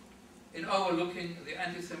difficulty in overlooking the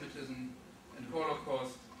anti-Semitism and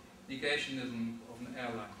Holocaust negationism of an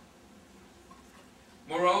airline.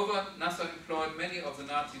 Moreover, Nasser employed many of the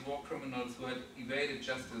Nazi war criminals who had evaded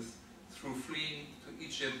justice through fleeing to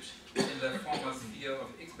Egypt in their former sphere of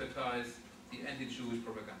expertise, the anti-Jewish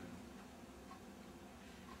propaganda.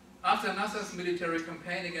 After Nasser's military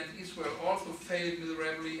campaign against Israel also failed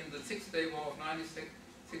miserably in the Six-Day War of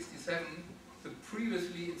 1967, the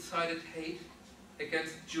previously incited hate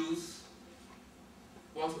against Jews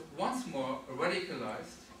was once more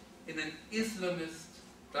radicalized in an Islamist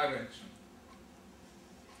direction.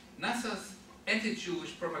 Nasser's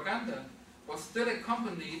anti-Jewish propaganda was still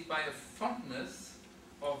accompanied by a fondness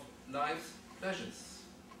of life's pleasures.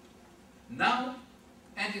 Now,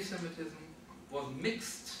 anti-Semitism was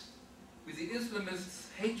mixed with the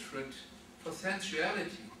Islamists' hatred for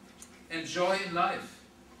sensuality and joy in life,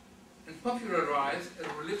 and popularized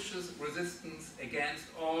a religious resistance against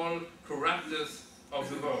all corruptors of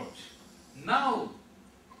the world. Now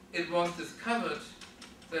it was discovered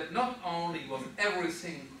that not only was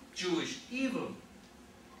everything Jewish evil,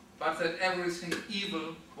 but that everything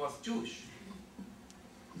evil was Jewish.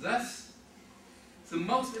 Thus, the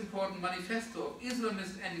most important manifesto of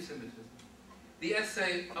Islamist anti-Semitism, the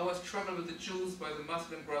essay Our Struggle with the Jews by the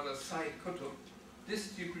Muslim brother Said Qutb,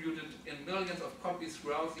 distributed in millions of copies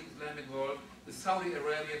throughout the Islamic world with Saudi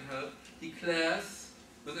Arabian help, declares,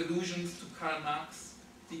 with allusions to Karl Marx,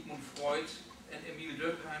 Sigmund Freud, and Emil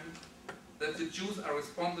Durkheim, that the Jews are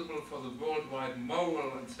responsible for the worldwide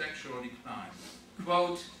moral and sexual decline.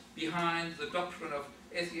 Quote, behind the doctrine of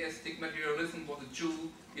atheistic materialism was a Jew,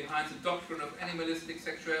 behind the doctrine of animalistic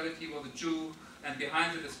sexuality was a Jew, and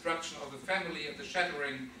behind the destruction of the family and the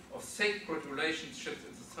shattering of sacred relationships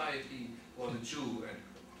in society was a Jew.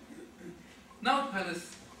 Now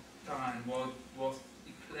Palestine was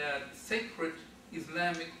declared sacred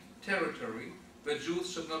Islamic territory where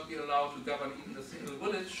Jews should not be allowed to govern even a single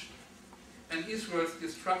village, and Israel's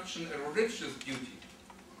destruction a religious duty.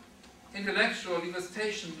 Intellectual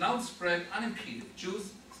devastation now spread unimpeded.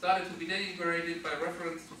 Jews started to be denigrated by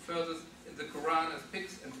reference to furthers in the Quran as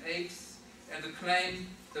pigs and apes, and the claim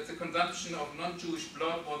that the consumption of non-Jewish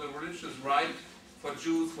blood was a religious right for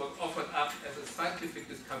Jews was offered up as a scientific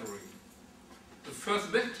discovery. The first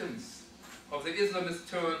victims of the Islamist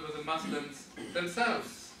turn were the Muslims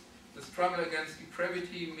themselves. The struggle against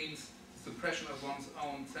depravity means the suppression of one's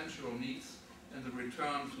own sensual needs, and the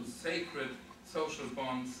return to sacred social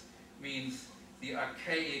bonds means the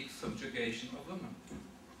archaic subjugation of women.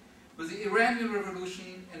 With the Iranian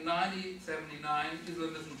Revolution in 1979,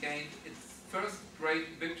 Islamism gained its first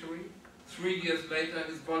great victory. 3 years later,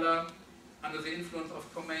 Hezbollah, under the influence of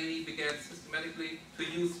Khomeini, began systematically to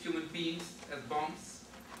use human beings as bombs.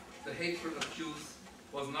 The hatred of Jews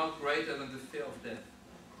was now greater than the fear of death.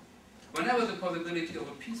 Whenever the possibility of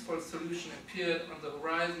a peaceful solution appeared on the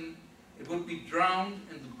horizon, it would be drowned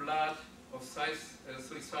in the blood of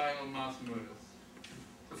suicidal mass murders.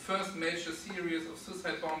 The first major series of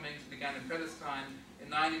suicide bombings began in Palestine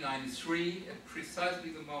in 1993, at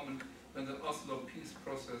precisely the moment when the Oslo peace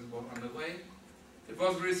process was underway. It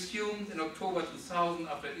was resumed in October 2000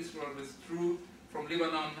 after Israel withdrew from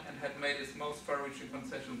Lebanon and had made its most far-reaching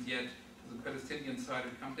concessions yet to the Palestinian side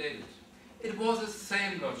at Camp David. It was the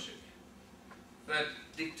same logic that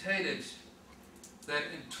dictated that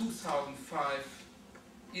in 2005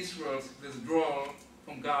 Israel's withdrawal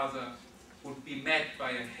from Gaza would be met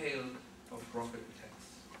by a hail of rocket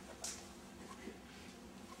attacks.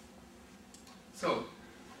 So,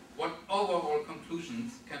 what overall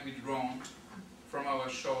conclusions can be drawn from our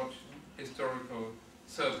short historical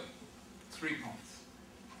survey? 3 points.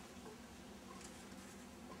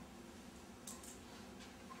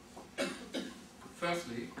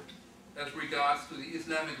 Firstly, as regards to the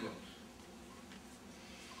Islamic world,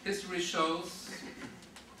 history shows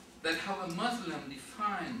that how a Muslim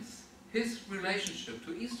defines his relationship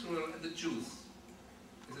to Israel and the Jews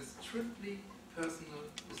is a strictly personal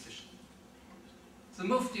decision. The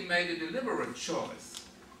Mufti made a deliberate choice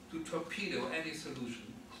to torpedo any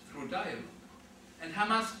solution through dialogue. And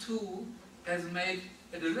Hamas too has made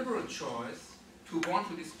a deliberate choice to want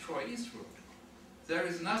to destroy Israel. There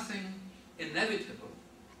is nothing inevitable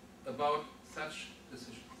about such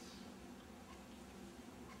decisions.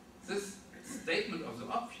 This statement of the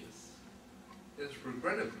obvious is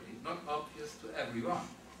regrettably not obvious to everyone.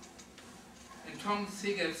 In Tom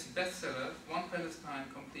Segal's bestseller, One Palestine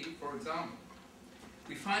Complete, for example,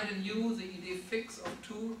 we find anew the idea fix of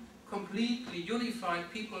two completely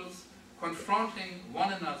unified peoples confronting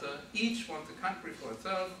one another. Each wants a country for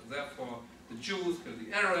itself, therefore the Jews kill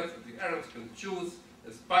the Arabs, and the Arabs kill the Jews,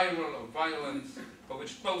 a spiral of violence for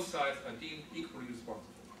which both sides are deemed equally responsible.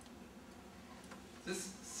 This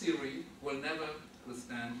theory will never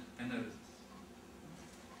withstand analysis.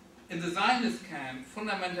 In the Zionist camp,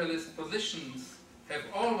 fundamentalist positions have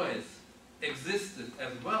always existed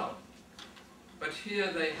as well, but here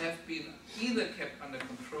they have been either kept under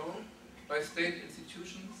control by state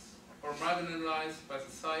institutions or marginalized by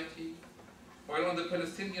society, while on the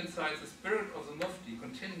Palestinian side the spirit of the Mufti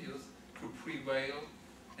continues to prevail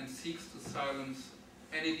and seeks to silence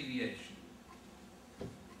any deviation.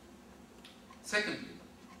 Secondly,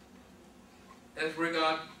 as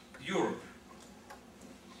regards Europe,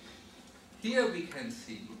 here we can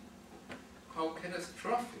see how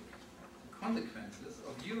catastrophic the consequences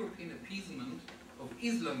of European appeasement of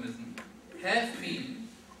Islamism have been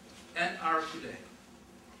and are today.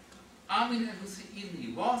 Amin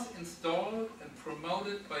al-Husseini was installed and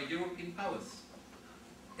promoted by European powers.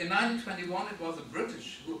 In 1921 it was the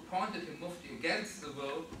British who appointed him Mufti against the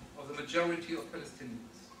will of the majority of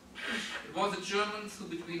Palestinians. It was the Germans who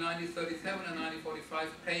between 1937 and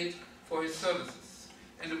 1945 paid for his services.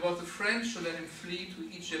 And it was the French who let him flee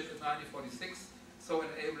to Egypt in 1946, so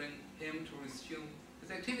enabling him to resume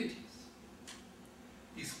his activities.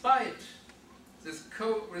 Despite this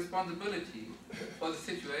co-responsibility for the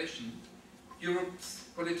situation, Europe's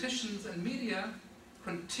politicians and media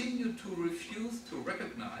continue to refuse to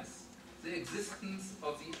recognize the existence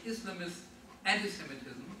of the Islamist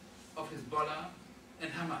anti-Semitism of Hezbollah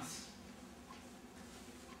and Hamas.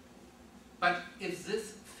 But if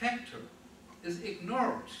this factor is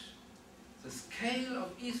ignored, the scale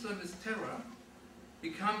of Islamist terror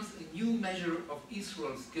becomes a new measure of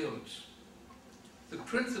Israel's guilt. The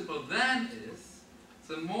principle then is,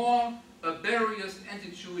 the more barbarous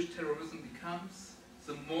anti-Jewish terrorism becomes,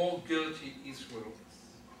 the more guilty Israel is.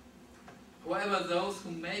 However, those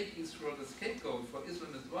who make Israel the scapegoat for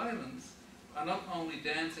Islamist violence are not only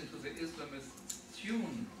dancing to the Islamist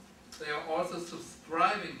tune, they are also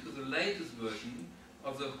subscribing to the latest version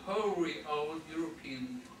of the hoary old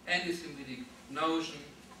European anti-Semitic notion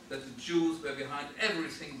that the Jews were behind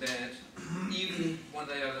everything bad, even when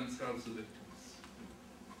they are themselves the victims.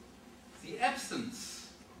 The absence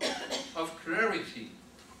of clarity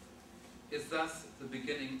is thus the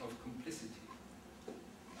beginning of complicity.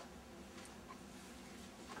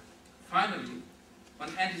 Finally, on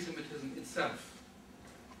anti-Semitism itself,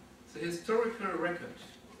 the historical record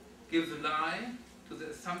gives a lie to the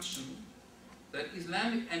assumption that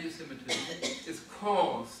Islamic anti-Semitism is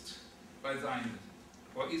caused by Zionism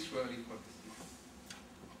or Israeli policy.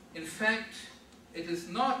 In fact, it is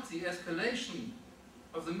not the escalation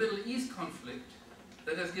of the Middle East conflict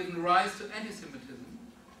that has given rise to anti-Semitism.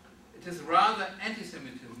 It is rather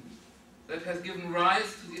anti-Semitism that has given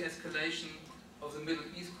rise to the escalation of the Middle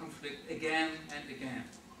East conflict again and again.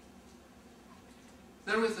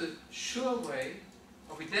 There is a sure way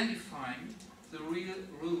of identifying the real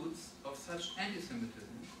roots of such anti-Semitism,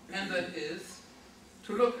 and that is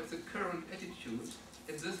to look at the current attitude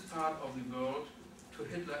in this part of the world to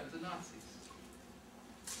Hitler and the Nazis.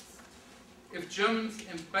 If Germans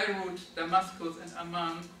in Beirut, Damascus and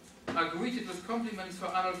Amman are greeted with compliments for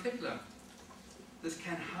Adolf Hitler, this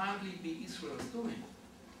can hardly be Israel's doing.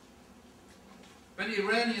 When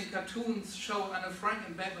Iranian cartoons show Anne Frank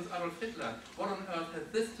in bed with Adolf Hitler, what on earth has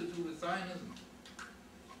this to do with Zionism?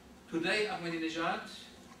 Today, Ahmadinejad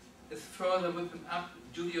is further whipping up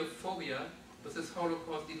Judeophobia with his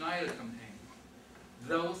Holocaust denial campaign.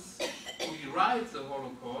 Those who deride the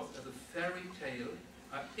Holocaust as a fairy tale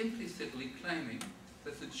are implicitly claiming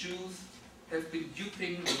that the Jews have been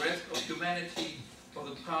duping the rest of humanity for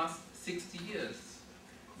the past 60 years.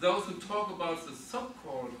 Those who talk about the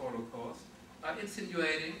so-called Holocaust are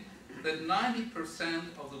insinuating that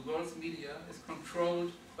 90% of the world's media is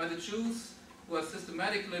controlled by the Jews who are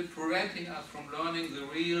systematically preventing us from learning the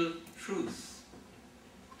real truth.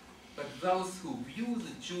 But those who view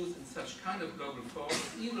the Jews in such kind of global force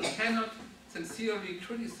as evil cannot sincerely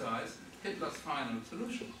criticize Hitler's final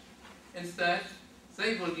solution. Instead,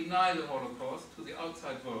 they will deny the Holocaust to the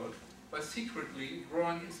outside world by secretly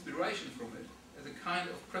drawing inspiration from it as a kind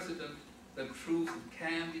of precedent that proves it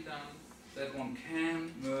can be done, that one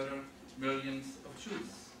can murder millions of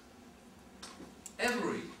Jews.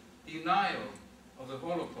 Every denial of the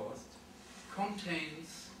Holocaust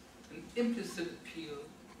contains an implicit appeal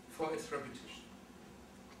for its repetition.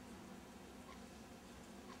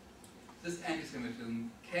 This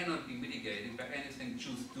anti-Semitism cannot be mitigated by anything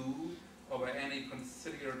Jews do or by any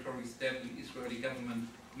conciliatory step the Israeli government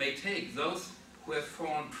may take. Those who have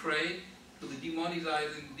fallen prey to the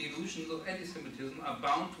demonizing delusions of anti-Semitism are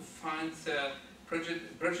bound to find their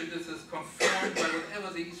prejudices confirmed by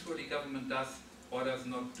whatever the Israeli government does or does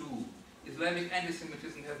not do. Islamic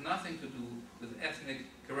anti-Semitism has nothing to do with ethnic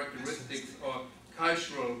characteristics or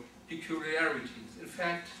cultural peculiarities. In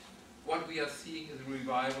fact, what we are seeing is a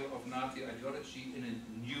revival of Nazi ideology in a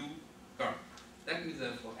new garb. Let me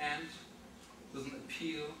therefore end with an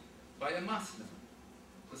appeal by a Muslim,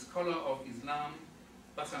 the scholar of Islam,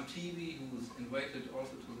 Bassam TV, who was invited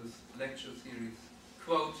also to this lecture series,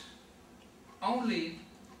 quote, "Only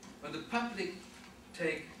when the public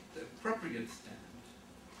take the appropriate stand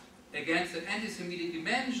against the anti-Semitic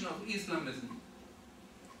dimension of Islamism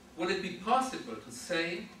will it be possible to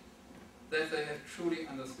say that they have truly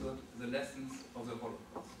understood the lessons of the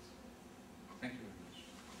Holocaust." Thank you very much.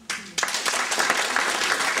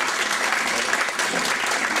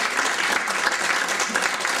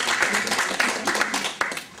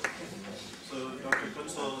 So Dr.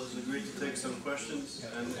 Kuntzel has agreed to take some questions,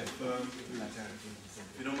 and if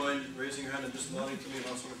you don't mind raising your hand and just nodding to me, and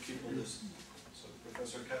I'll sort of keep all this. So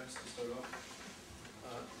Professor Katz, to start off.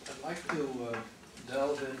 I'd like to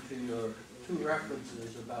delve into your two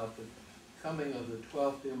references about the coming of the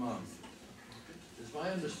 12th Imam. It's my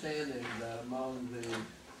understanding that among the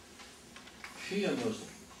Shia Muslims,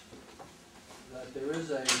 that there is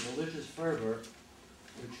a religious fervor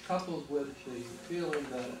which, coupled with the feeling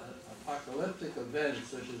that apocalyptic events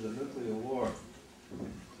such as a nuclear war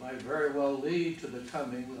might very well lead to the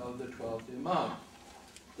coming of the 12th Imam.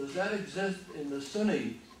 Does that exist in the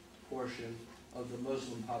Sunni portion of the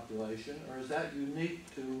Muslim population, or is that unique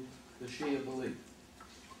to the Shia belief?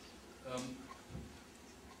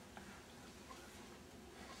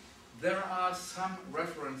 There are some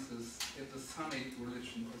references in the Sunni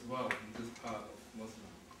religion as well in this part of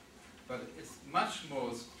Muslim, but it's much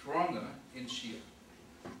more stronger in Shia.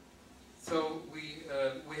 So we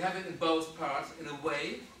have it in both parts in a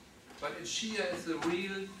way, but in Shia it's a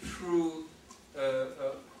real, true,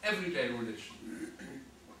 everyday religion.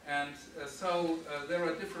 And so there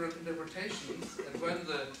are different interpretations, and when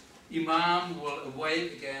the Imam will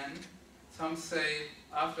awake again, some say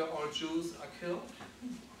after all Jews are killed.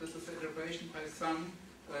 This is the interpretation by some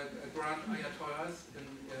grand ayatollahs in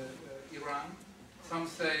Iran. Some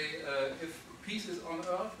say if peace is on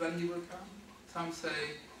earth, then he will come. Some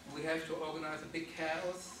say we have to organize a big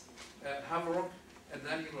chaos, havoc, and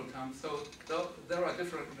then he will come. So there are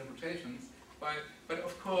different interpretations. But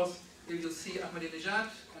of course, if you see Ahmadinejad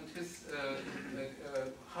and his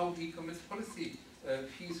how he commits policy,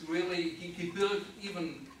 he's really he built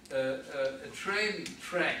even a train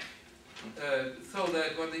track so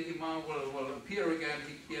that when the Imam will appear again,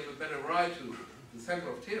 he has a better ride to the center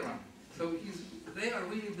of Tehran. So they are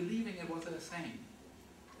really believing in what they're saying.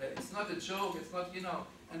 It's not a joke. It's not,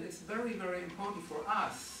 and it's very, very important for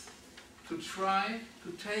us to try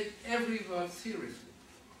to take every word seriously.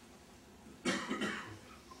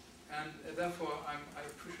 And therefore, I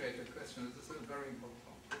appreciate the question. This is a very important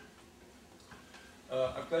point.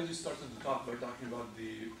 I'm glad you started the talk by talking about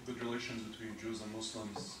the good relations between Jews and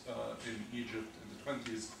Muslims in Egypt in the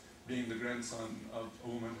 20s, being the grandson of a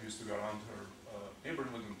woman who used to go around her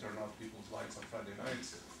neighborhood and turn off people's lights on Friday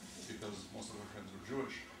nights because most of her friends were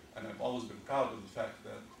Jewish. And I've always been proud of the fact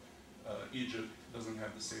that Egypt doesn't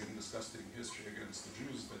have the same disgusting history against the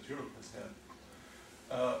Jews that Europe has had.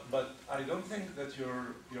 But I don't think that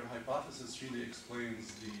your hypothesis really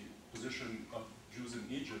explains the position of Jews in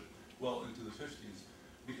Egypt well into the 50s,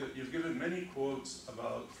 because you've given many quotes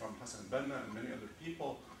from Hassan Banna and many other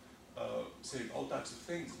people saying all types of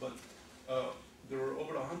things, but there were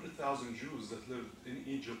over 100,000 Jews that lived in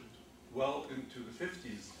Egypt well into the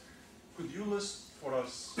 50s. Could you list for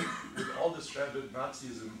us, with all this rabid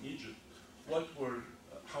Nazism in Egypt,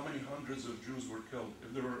 how many hundreds of Jews were killed?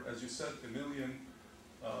 If there were, as you said, 1 million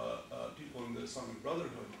people in the Islamic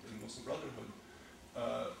Brotherhood, in Muslim Brotherhood,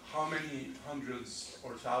 how many hundreds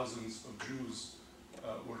or thousands of Jews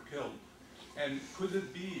were killed? And could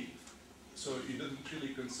it be, so you didn't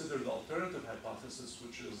really consider the alternative hypothesis,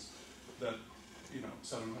 which is that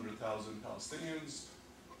 700,000 Palestinians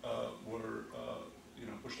were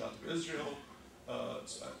pushed out of Israel,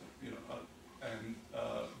 and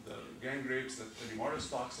the gang rapes that Eddie Morris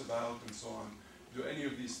talks about, and so on. Do any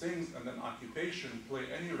of these things and then occupation play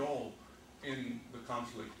any role in the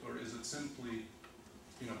conflict, or is it simply,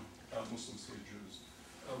 Muslims hate Jews?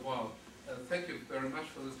 Wow, thank you very much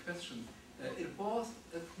for this question. It was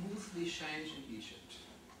a smoothly change in Egypt.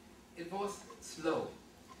 It was slow.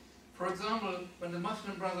 For example, when the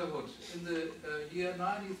Muslim Brotherhood in the year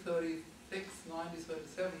 1936,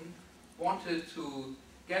 1937 wanted to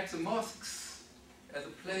get the mosques as a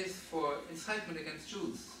place for incitement against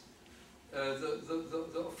Jews,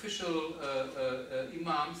 the official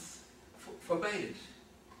imams forbade it.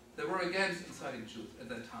 They were against inciting Jews at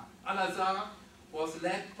that time. Al-Azhar was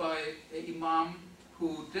led by an imam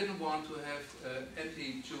who didn't want to have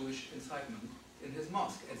anti-Jewish incitement in his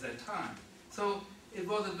mosque at that time. So it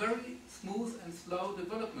was a very smooth and slow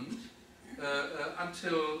development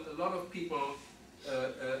until a lot of people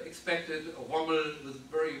expected a wobble with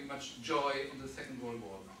very much joy in the Second World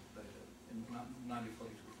War later, in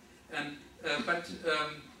 1942. And,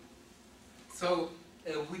 so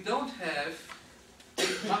we don't have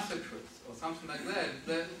big massacres or something like that.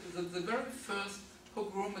 The very first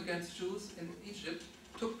pogrom against Jews in Egypt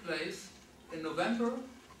took place in November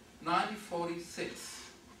 1946,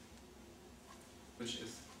 which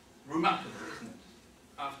is remarkable, isn't it?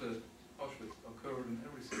 After Auschwitz occurred and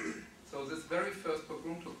everything. So this very first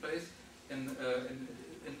pogrom took place in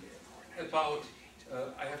about,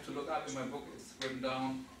 I have to look up in my book, it's written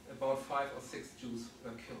down, about 5 or 6 Jews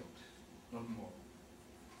were killed, not more.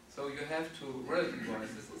 So you have to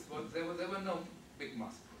relativize this. Is what, there were no big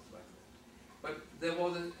massacres like that. But there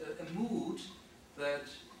was a mood that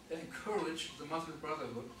encouraged the Muslim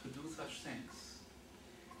Brotherhood to do such things.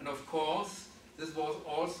 And of course, this was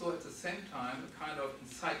also at the same time a kind of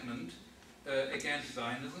incitement against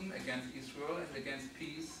Zionism, against Israel, and against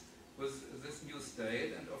peace with this new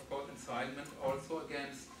state, and of course incitement also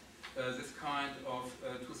against this kind of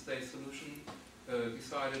two-state solution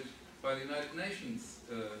decided by the United Nations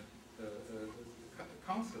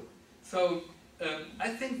Council. So I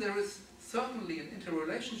think there is certainly an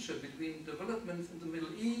interrelationship between developments in the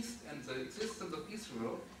Middle East and the existence of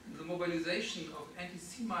Israel and the mobilization of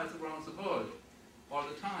anti-Semites around the world all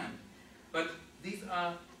the time. But these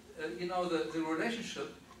are, you know, the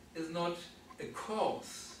relationship is not a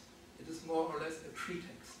cause, it is more or less a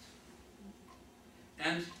pretext.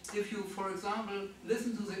 And if you, for example,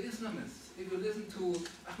 listen to the Islamists, if you listen to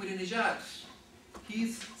Ahmadinejad,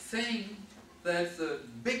 he's saying that the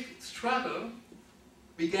big struggle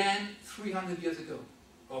began 300 years ago,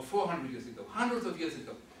 or 400 years ago, hundreds of years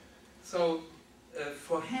ago. So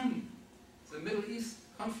for him, the Middle East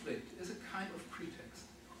conflict is a kind of pretext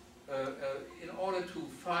in order to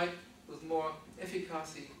fight with more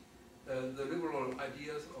efficacy the liberal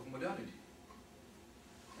ideas of modernity.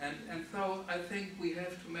 And so I think we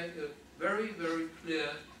have to make a very, very clear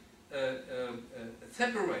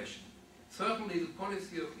separation. Certainly the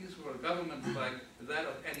policy of Israel governments like that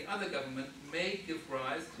of any other government may give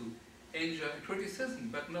rise to anger and criticism,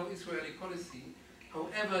 but no Israeli policy,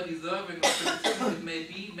 however deserving of criticism it may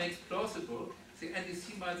be, makes plausible the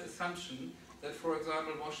anti-Semite assumption that, for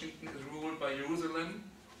example, Washington is ruled by Jerusalem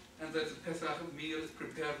and that the Pesach meal is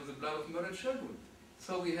prepared with the blood of murdered children.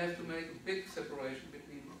 So we have to make a big separation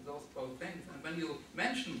between those both things. And when you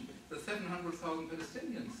mention the 700,000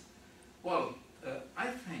 Palestinians, well, I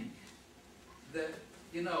think that,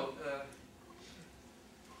 you know,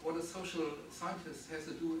 what a social scientist has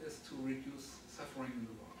to do is to reduce suffering in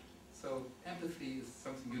the world. So empathy is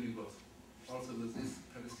something universal, also with these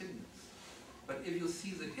Palestinians. But if you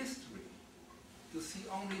see the history, you see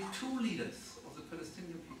only 2 leaders of the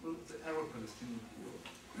Palestinian people, the Arab Palestinian people.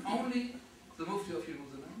 Only the Mufti of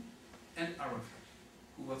Jerusalem and Arafat,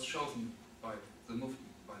 who was chosen by the Mufti,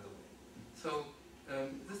 by the way. So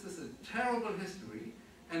this is a terrible history,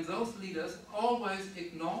 and those leaders always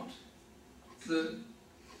ignored the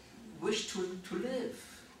wish to live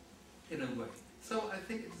in a way. So I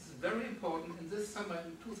think it's very important. In this summer,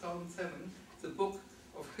 in 2007, the book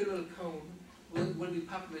of Hillel Cohn will be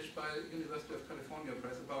published by the University of California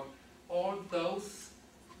Press about all those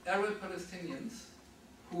Arab Palestinians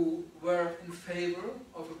who were in favor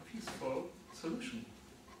of a peaceful solution,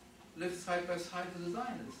 lived side by side with the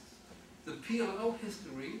Zionists. The PLO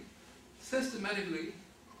history systematically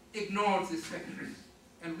ignores these factors,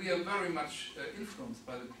 and we are very much influenced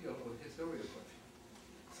by the PLO historiography.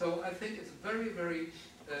 So I think it's very, very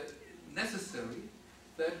necessary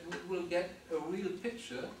that we will get a real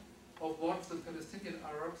picture of what the Palestinian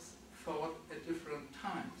Arabs thought at different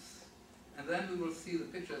times. And then we will see the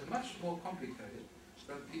picture is much more complicated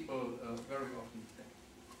than people very often think.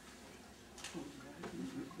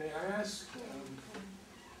 May I ask,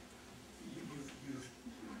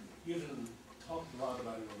 you've talked a lot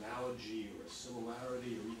about an analogy or a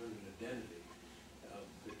similarity or even an identity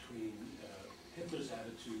between Hitler's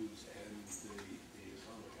attitudes and the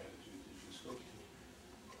Islamic attitudes that you spoke to.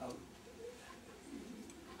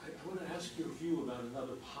 I want to ask your view about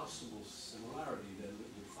another possible similarity then that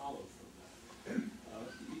would follow from that.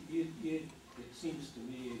 It seems to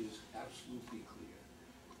me it is absolutely clear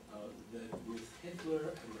that with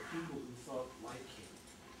Hitler and the people who thought like him,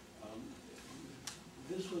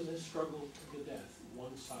 this was a struggle to the death,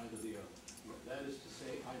 one side or the other. That is to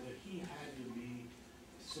say, either he had to be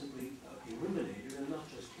simply eliminated, and not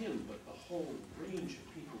just him, but the whole range of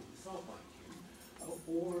people who thought like him,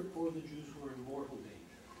 or the Jews who are in mortal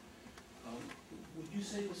danger. Would you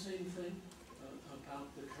say the same thing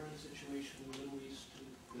about the current situation in the Middle East?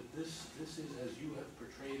 That this is, as you have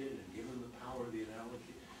portrayed it and given the power of the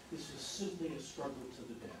analogy, this is simply a struggle to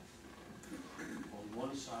the death on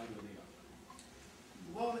one side or the other?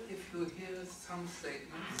 Well, if you hear some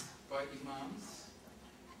statements by imams,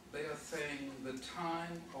 they are saying the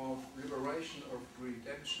time of liberation, of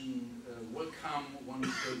redemption will come one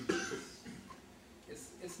day.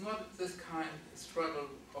 It's not this kind of struggle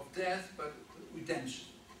of death, but redemption.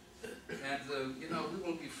 And you know, we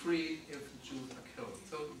will be free if the Jews are killed.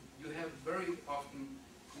 So you have very often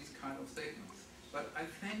these kind of statements. But I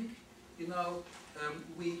think, you know,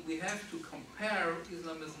 we have to compare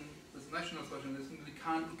Islamism with National Socialism. We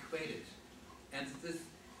can't equate it. And this,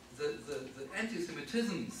 the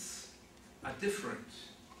anti-Semitisms are different.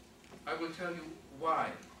 I will tell you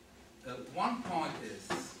why. One point is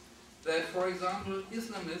that, for example,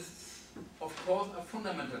 Islamists, of course, are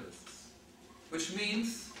fundamentalists, which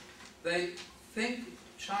means they think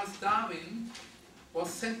Charles Darwin was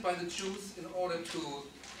sent by the Jews in order to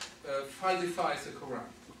falsify the Quran.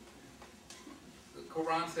 The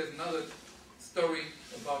Quran says another story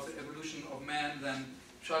about the evolution of man than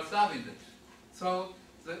Charles Darwin did. So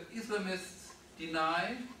the Islamists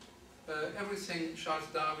deny everything Charles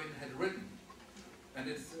Darwin had written. And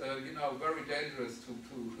it's you know, very dangerous to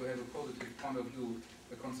have a positive point of view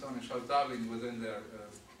concerning Charles Darwin within their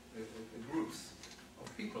groups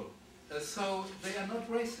of people. So they are not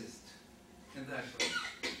racist in that way.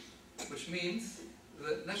 Which means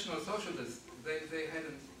the National Socialists, they had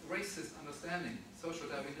a racist understanding, social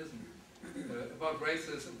Darwinism, about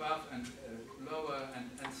races above and lower,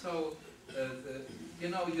 and so you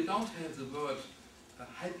know, you don't have the word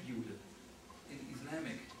halbjude in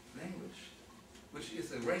Islamic language, which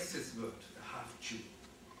is a racist word, a half-Jew.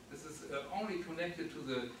 This is only connected to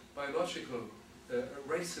the biological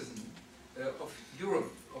racism of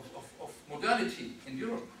Europe, of modernity in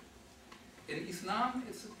Europe. In Islam,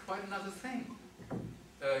 it's quite another thing.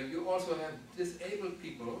 You also have disabled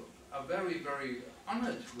people are very, very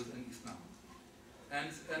honored within Islam. And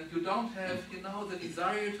you don't have, you know, the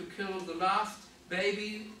desire to kill the last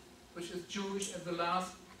baby, which is Jewish, and the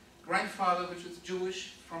last grandfather, which is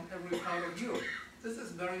Jewish, from every part of Europe. This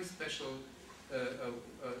is very special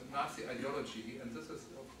Nazi ideology, and this is,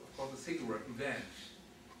 of course, a singular event,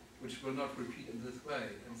 which will not repeat in this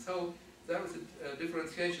way. And so there is a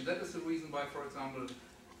differentiation. That is the reason why, for example,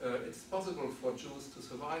 it's possible for Jews to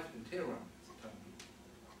survive in Tehran at the time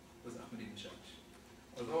with Ahmadinejad.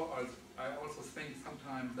 Although I also think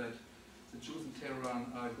sometimes that the Jews in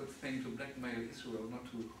Tehran are a good thing to blackmail Israel not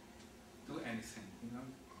to do anything. You know,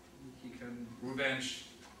 he can revenge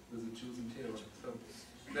with the Jews in Tehran. So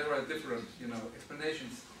there are different, you know,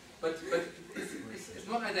 explanations, but it's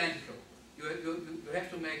not identical. You have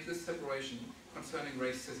to make this separation concerning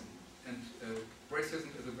racism, and racism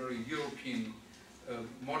is a very European,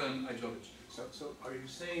 modern ideology. So are you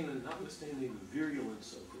saying that, notwithstanding the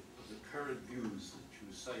virulence of the current views that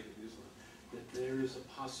you cite in Islam, that there is a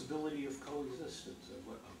possibility of coexistence,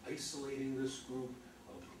 of isolating this group,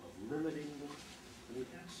 of limiting them? I mean,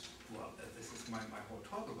 yes. Well, this is my whole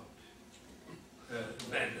talk about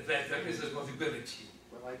that there is a possibility.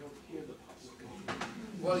 Well, I don't hear the possibility.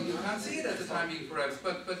 Well, you can't see it at the timing, perhaps,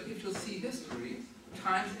 but if you see history,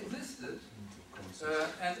 times existed,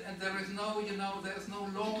 and there is no, you know, there is no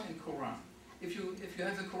law in Quran. If you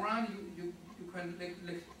have the Quran, you can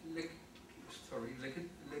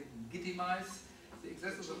legitimize the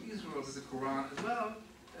existence of Israel with the Quran as well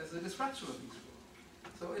as the destruction of Israel.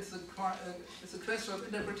 So it's a question of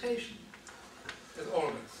interpretation, as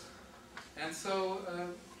always. And so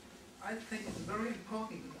I think it's very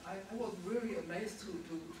important. I was really amazed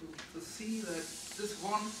to see that this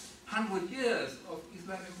 100 years of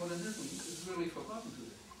Islamic modernism is really forgotten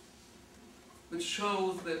today, which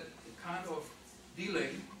shows that a kind of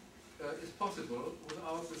dealing is possible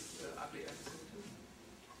without this ugly anti-Semitism.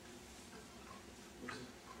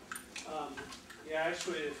 Yeah,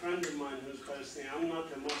 actually, a friend of mine who's Palestinian, I'm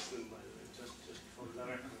not a Muslim, by the way, just for the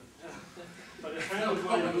record. But a friend of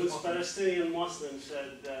mine who's Palestinian Muslim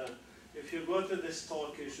said, if you go to this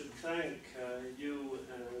talk, you should thank you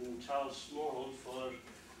and Charles Small for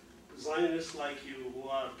Zionists like you who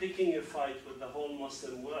are picking a fight with the whole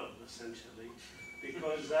Muslim world, essentially,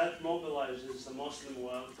 because that mobilizes the Muslim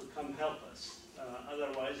world to come help us.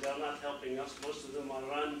 Otherwise, they're not helping us. Most of them are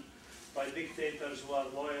run by dictators who are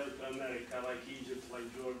loyal to America, like Egypt, like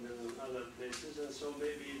Jordan, and other places, and so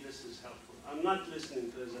maybe this is helpful. I'm not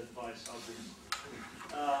listening to his advice, obviously.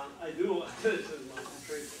 I do, this is my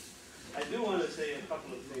trade. I do want to say a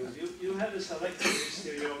couple of things. You have a selective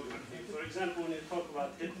historiography. For example, when you talk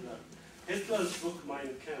about Hitler, Hitler's book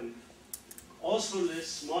Mein Kampf also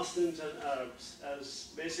lists Muslims and Arabs as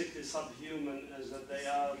basically subhuman, as that they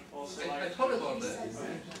are also like... I thought about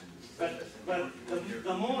that. But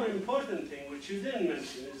the more important thing, which you didn't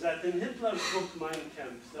mention, is that in Hitler's book Mein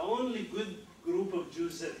Kampf, the only good group of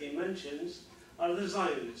Jews that he mentions are the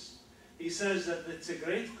Zionists. He says that it's a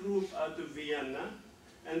great group out of Vienna,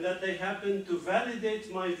 and that they happen to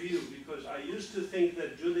validate my view, because I used to think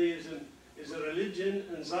that Judaism is a religion,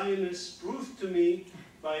 and Zionists proved to me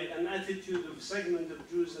by an attitude of a segment of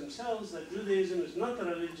Jews themselves that Judaism is not a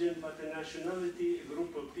religion, but a nationality, a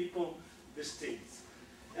group of people distinct.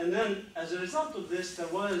 And then, as a result of this, there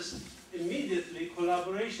was immediately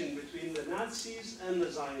collaboration between the Nazis and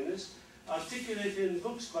the Zionists, articulated in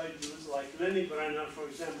books by Jews like Lenny Brenner, for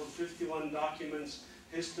example, 51 Documents,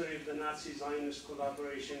 History of the Nazi-Zionist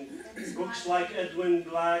Collaboration, books like Edwin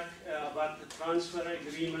Black about the transfer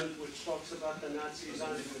agreement, which talks about the Nazis,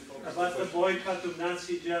 about the boycott of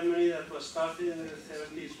Nazi Germany that was started in the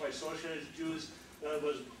 30s by socialist Jews, that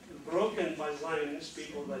was broken by Zionist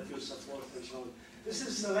people that you support and so on. This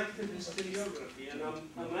is selective historiography, and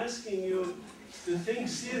I'm asking you to think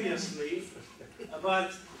seriously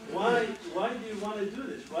about why do you want to do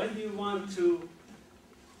this? Why do you want to...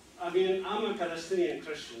 I mean, I'm a Palestinian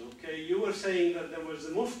Christian, okay? You were saying that there was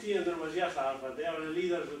the Mufti and there was Yafar, but they are the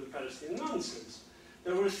leaders of the Palestinian. Nonsense.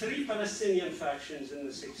 There were 3 Palestinian factions in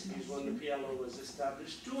the 60s when the PLO was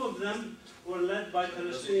established. 2 of them were led by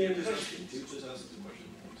Palestinian Christians. You just asked the question.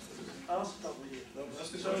 I'll stop with you. No,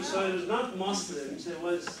 ask the So question. it was not Muslims, it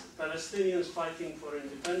was Palestinians fighting for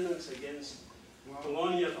independence against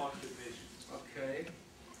colonial occupation. Okay.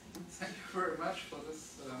 Thank you very much for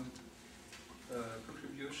this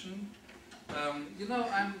contribution. You know,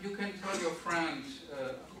 you can tell your friend,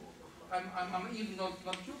 I'm even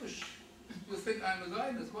not Jewish. You think I'm a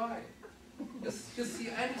Zionist? Why? You see,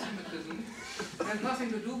 anti-Semitism has nothing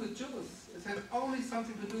to do with Jews. It has only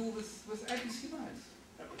something to do with anti-Semites.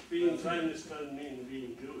 Yeah, but being Zionist doesn't mean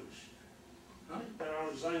being Jewish. Huh? There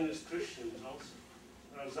are Zionist Christians also.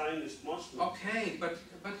 There are Zionist Muslims. Okay, but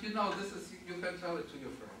you know, this is, you can tell it to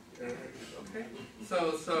your friend. Okay,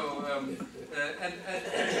 and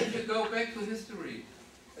if you go back to history,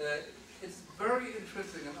 it's very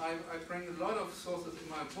interesting, and I bring a lot of sources in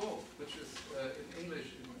my book, which is in English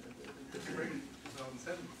in the spring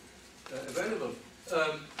 2007 available.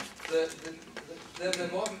 There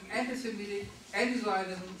was an anti-Semitic,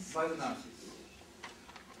 anti-Zionism by the Nazis.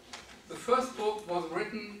 The first book was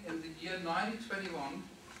written in the year 1921,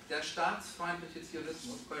 Der staatsfeindliche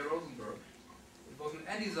Zionismus by Rosenberg. It was an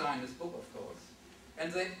anti-Zionist book, of course.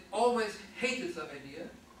 And they always hated the idea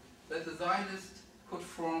that the Zionists could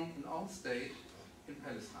form an own state in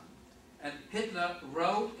Palestine. And Hitler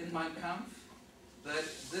wrote in Mein Kampf that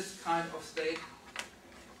this kind of state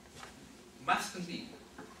mustn't be.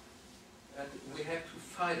 And we have to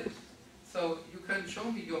fight it. So you can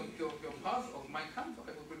show me your path of Mein Kampf.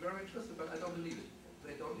 I would be very interested, but I don't believe it.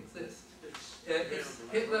 They don't exist.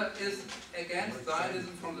 Hitler is against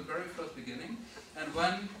Zionism from the very first beginning. And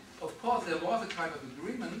when, of course, there was a kind of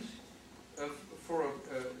agreement for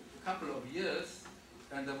a couple of years,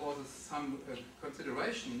 and there was some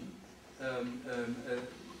consideration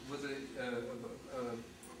with the,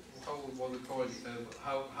 how was it called,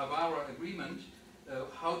 Havara Agreement,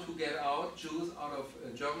 how to get out Jews out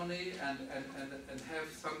of Germany and have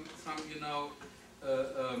some you know,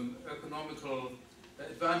 economical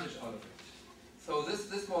advantage out of it. So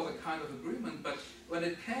this was a kind of agreement, but when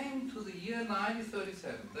it came to the year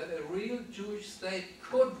 1937, that a real Jewish state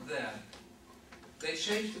could then, they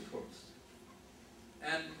changed the course.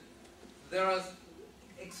 And there are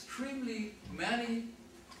extremely many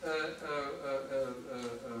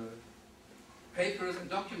papers and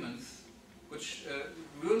documents which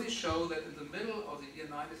really show that in the middle of the year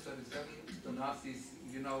 1937, the Nazis,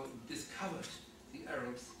 you know, discovered the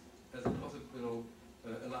Arabs as a possible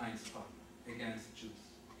alliance partner against Jews.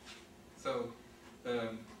 So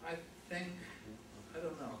I think, I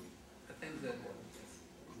don't know, I think that yes.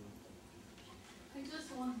 I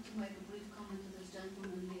just wanted to make a brief comment to this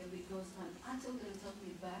gentleman here because I'm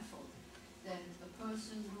totally baffled that a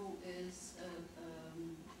person who is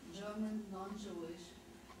German, non-Jewish,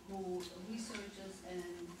 who researches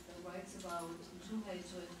and writes about Jew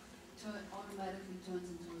hatred automatically turns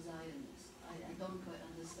into a Zionist. I don't quite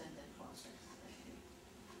understand that process. Thank you.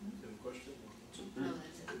 You have a question? No,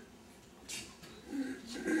 that's it.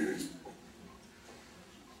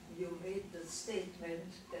 You made the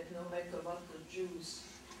statement that no matter what the Jews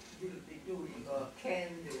will be doing or can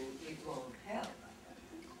do, it won't help.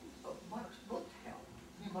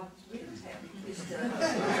 what will happen is the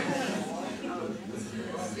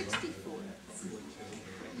 64. This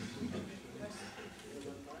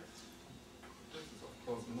is, of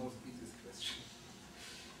course, the most easiest question.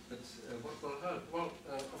 But what will help? Well,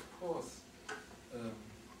 of course,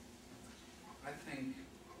 I think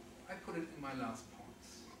I put it in my last points.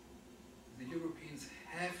 The Europeans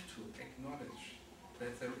have to acknowledge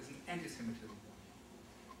that there is an anti-Semitism going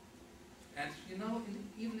on. And you know,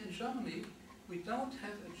 even in Germany, we don't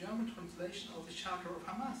have a German translation of the Charter of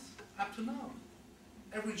Hamas, up to now.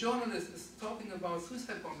 Every journalist is talking about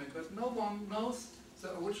suicide bombing, but no one knows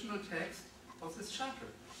the original text of this charter,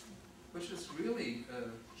 which is really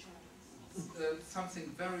something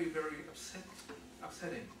very, very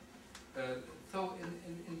upsetting. So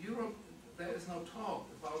in Europe, there is no talk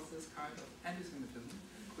about this kind of anti-Semitism,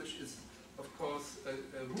 which is, of course,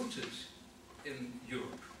 rooted in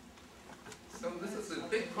Europe. So this is a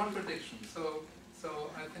big contradiction. So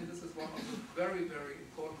I think this is one of the very, very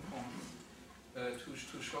important points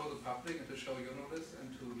to show the public and to show journalists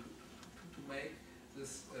and to make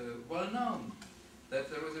this well known, that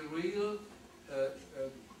there is a real,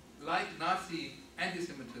 like Nazi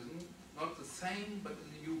anti-Semitism, not the same, but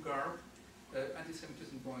in the new garb,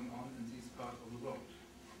 anti-Semitism going on in these parts of the world.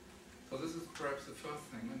 So this is perhaps the first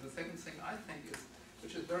thing. And the second thing I think is,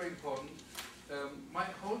 which is very important, my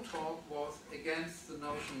whole talk was against the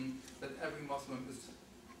notion that every Muslim is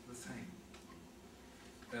the same.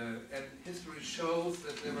 And history shows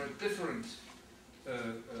that there are different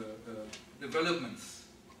developments,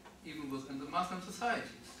 even within the Muslim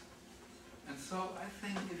societies. And so I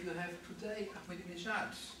think if you have today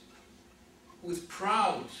Ahmadinejad, who is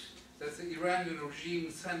proud that the Iranian regime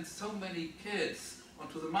sent so many kids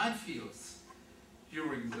onto the minefields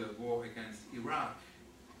during the war against Iraq.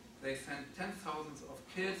 They sent 10,000 of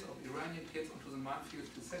kids, of Iranian kids, onto the minefields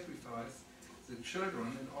to sacrifice the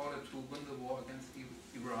children in order to win the war against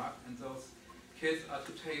Iraq, and those kids are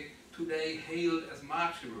today hailed as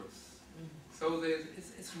martyrs. So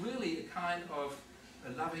it's really a kind of a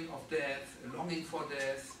loving of death, a longing for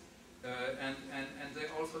death, and they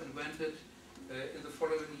also invented in the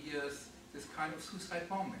following years this kind of suicide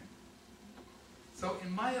bombing. So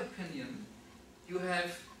in my opinion, you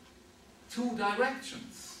have two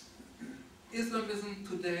directions. Islamism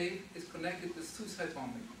today is connected with suicide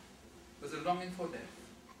bombing, with a longing for death.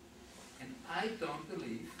 And I don't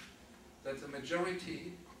believe that the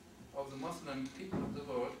majority of the Muslim people of the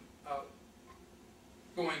world are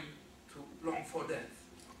going to long for death.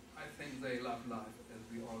 I think they love life as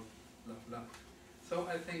we all love life. So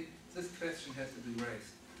I think this question has to be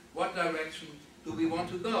raised. What direction do we want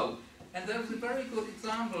to go? And there's a very good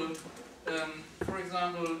example, for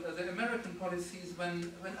example, the American policies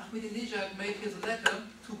when Ahmadinejad made his letter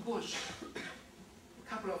to Bush a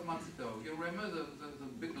couple of months ago. You remember the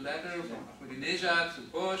big letter from Ahmadinejad to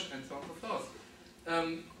Bush and so on and so forth.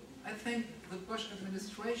 I think the Bush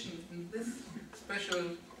administration in this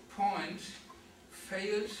special point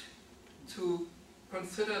failed to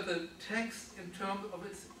consider the text in terms of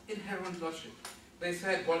its inherent logic. They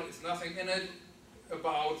said, well, it's nothing in it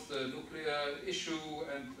about the nuclear issue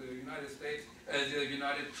and the United States, the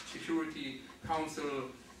United Security Council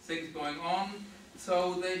things going on.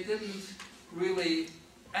 So they didn't really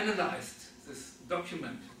analyze this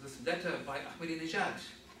document, this letter by Ahmadinejad.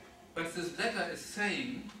 But this letter is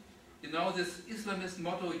saying, you know, this Islamist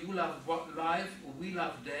motto, you love life, we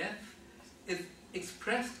love death, is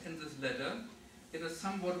expressed in this letter in a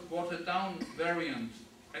somewhat watered down variant.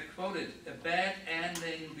 I quote it, a bad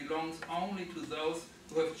ending belongs only to those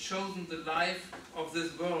who have chosen the life of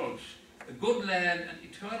this world. A good land and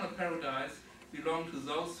eternal paradise belong to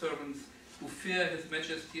those servants who fear His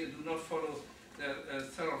Majesty and do not follow their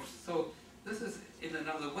selves. So this is, in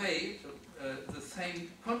another way, the same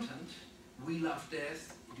content. We love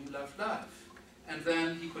death, you love life. And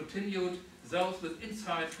then he continued, those with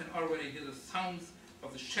insight can already hear the sounds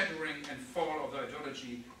of the shattering and fall of the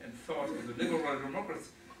ideology and thought of the liberal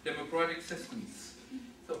democratic systems.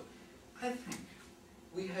 So I think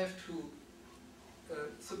we have to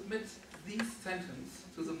submit these sentences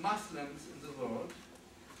to the Muslims in the world,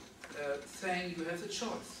 saying you have the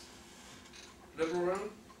choice. Liberal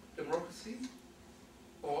democracy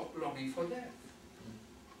or longing for death.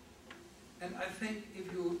 And I think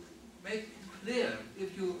if you make it clear,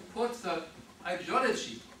 if you put the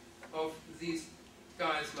ideology of these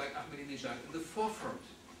guys like Ahmadinejad in the forefront,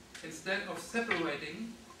 instead of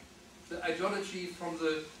separating the ideology from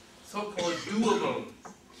the so-called doable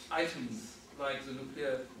items, like the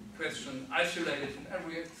nuclear question, isolated from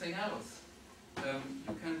everything else,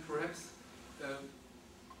 you can perhaps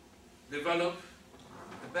develop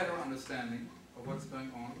a better understanding of what's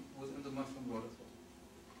going on within the Muslim world as well.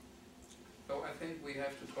 So I think we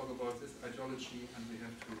have to talk about this ideology, and we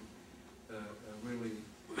have to really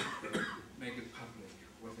make it public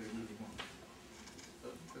what they really want. So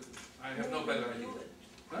I have no better idea.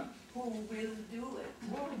 Huh? Who will do it?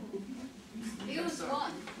 Here's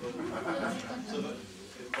one. So,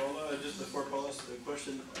 Paula, just before Paula asks the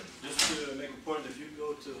question, just to make a point, if you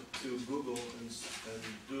go to Google and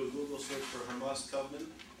do a Google search for Hamas Covenant,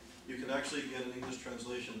 you can actually get an English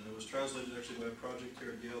translation. It was translated actually by a project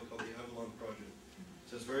here at Yale called the Avalon Project.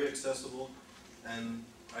 So it's very accessible, and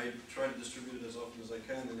I try to distribute it as often as I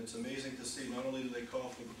can, and it's amazing to see not only do they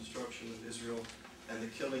call for the destruction of Israel and the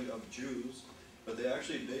killing of Jews, but they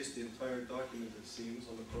actually based the entire document, it seems,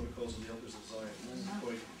 on the protocols of the elders of Zion. This is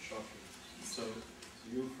quite shocking. So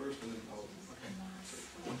you first, and then Paul.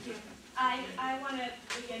 Thank you. I want to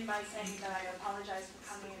begin by saying that I apologize for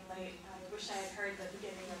coming in late. I wish I had heard the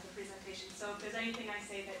beginning of the presentation. So if there's anything I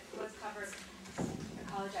say that was covered, I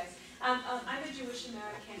apologize. I'm a Jewish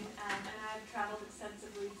American, and I've traveled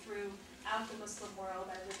extensively throughout the Muslim world.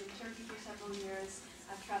 I lived in Turkey for several years.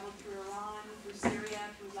 I've traveled through Iran, through Syria,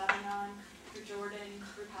 through Lebanon, through Jordan,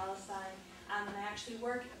 through Palestine. And I actually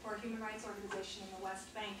work for a human rights organization in the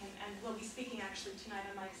West Bank, and we'll be speaking actually tonight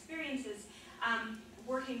on my experiences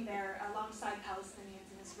working there alongside Palestinians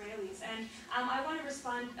and Israelis. And I want to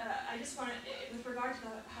respond, I just want to, with regard to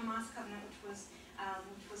the Hamas covenant, which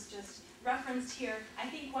was just referenced here, I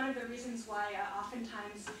think one of the reasons why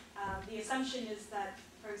oftentimes the assumption is that,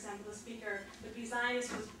 for example, the speaker would be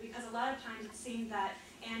Zionist was because a lot of times it seemed that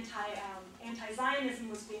anti-Zionism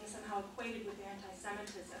was being somehow equated with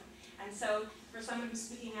anti-Semitism. And so for someone who's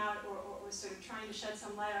speaking out or sort of trying to shed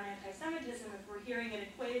some light on anti-Semitism, if we're hearing it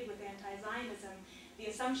equated with anti-Zionism, the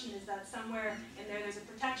assumption is that somewhere in there there's a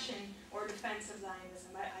protection or defense of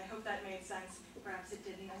Zionism. I hope that made sense. Perhaps it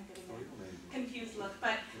didn't. I'm getting a confused look.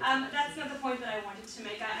 But that's not the point that I wanted to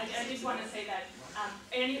make. I just want to say that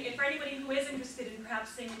for anybody who is interested in perhaps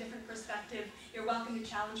seeing a different perspective, you're welcome to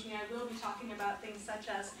challenge me. I will be talking about things such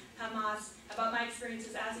as Hamas, about my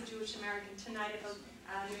experiences as a Jewish American tonight at the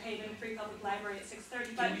New Haven Free Public Library at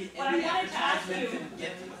 6:30. But what I wanted to ask you,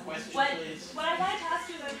 what I wanted to ask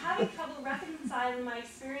you is I'm having trouble reconciling my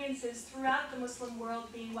experiences throughout the Muslim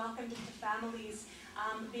world, being welcomed into families,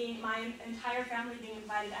 being my entire family being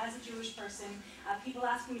invited as a Jewish person, people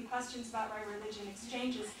asking me questions about my religion,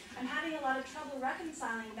 exchanges. I'm having a lot of trouble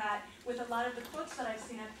reconciling that with a lot of the quotes that I've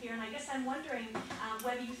seen up here, and I guess I'm wondering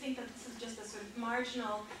whether you think that this is just a sort of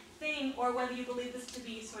marginal thing, or whether you believe this to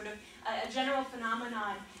be sort of a general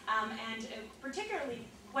phenomenon, and particularly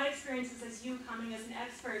what experiences as you coming as an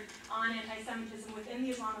expert on anti-Semitism within the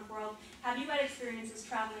Islamic world, have you had experiences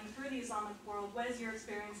traveling through the Islamic world? What has your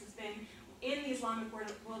experience been in the Islamic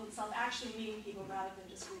world itself, actually meeting people rather than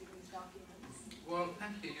just reading these documents? Well,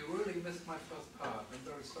 thank you. You really missed my first part. I'm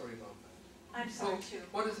very sorry about that. I'm sorry too.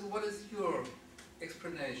 What is your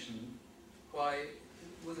explanation why,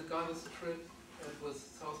 with the Gaza Strip and with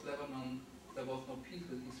South Lebanon, there was no peace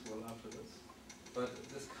with Israel afterwards, but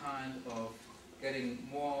this kind of getting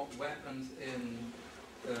more weapons in,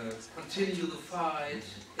 continue the fight,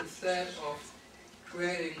 instead of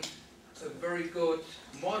creating a very good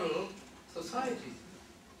model society?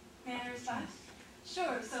 May I respond?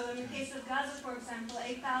 Sure. So in the case of Gaza, for example,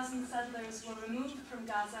 8,000 settlers were removed from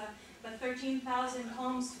Gaza, but 13,000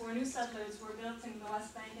 homes for new settlers were built in the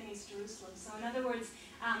West Bank and East Jerusalem. So in other words,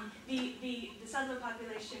 the settler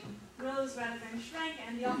population rose rather than shrank,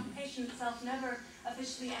 and the occupation itself never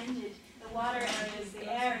officially ended. The water areas, the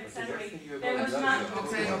air, etc. There was not.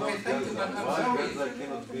 Okay, thank you, but I'm sorry. Gaza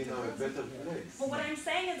cannot be now a better place? Well, what I'm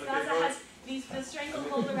saying is Gaza has, the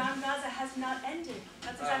stranglehold around Gaza has not ended.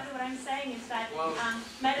 That's exactly what I'm saying, is that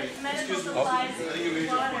medical supplies,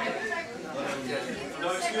 water. No,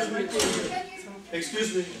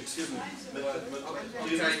 excuse me.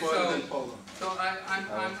 Please respond, then Paula. So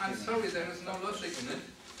I'm sorry, there is no logic in it,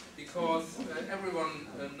 because everyone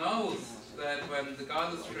knows that when the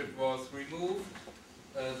Gaza Strip was removed,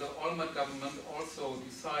 the Olmert government also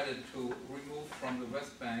decided to remove from the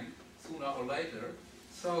West Bank sooner or later.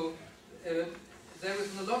 So there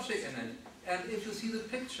is no logic in it. And if you see the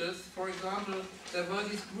pictures, for example, there were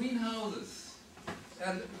these greenhouses,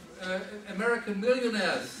 and American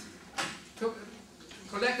millionaires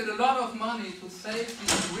collected a lot of money to save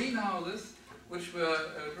these greenhouses, which were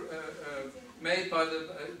made by the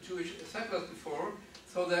Jewish settlers before,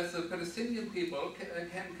 so that the Palestinian people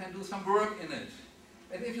can do some work in it.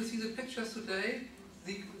 And if you see the pictures today,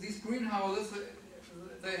 these greenhouses,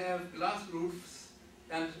 they have glass roofs,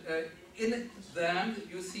 and in them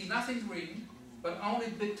you see nothing green, but only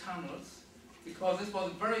big tunnels. because this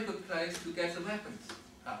was a very good place to get the weapons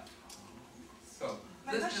up. So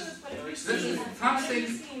My this question is is, what have you this seen? is What have something you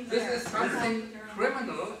seen this there? is something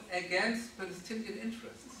criminal against Palestinian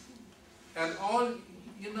interests. And all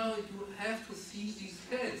you know, you have to see these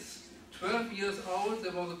kids. 12 years old,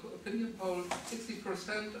 there was an opinion poll,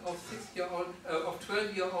 60% of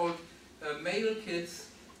 12-year-old male kids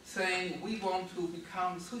saying we want to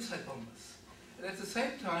become suicide bombers. And at the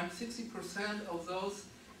same time, 60% of those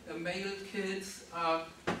male kids are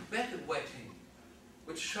bedwetting,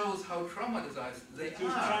 which shows how traumatized they He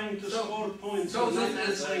was are. trying to score points. So and not this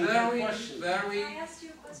is answering the very, question. very I asked you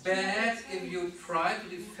a question. bad if you try to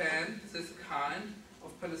defend this kind of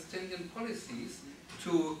Palestinian policies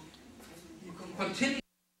to continue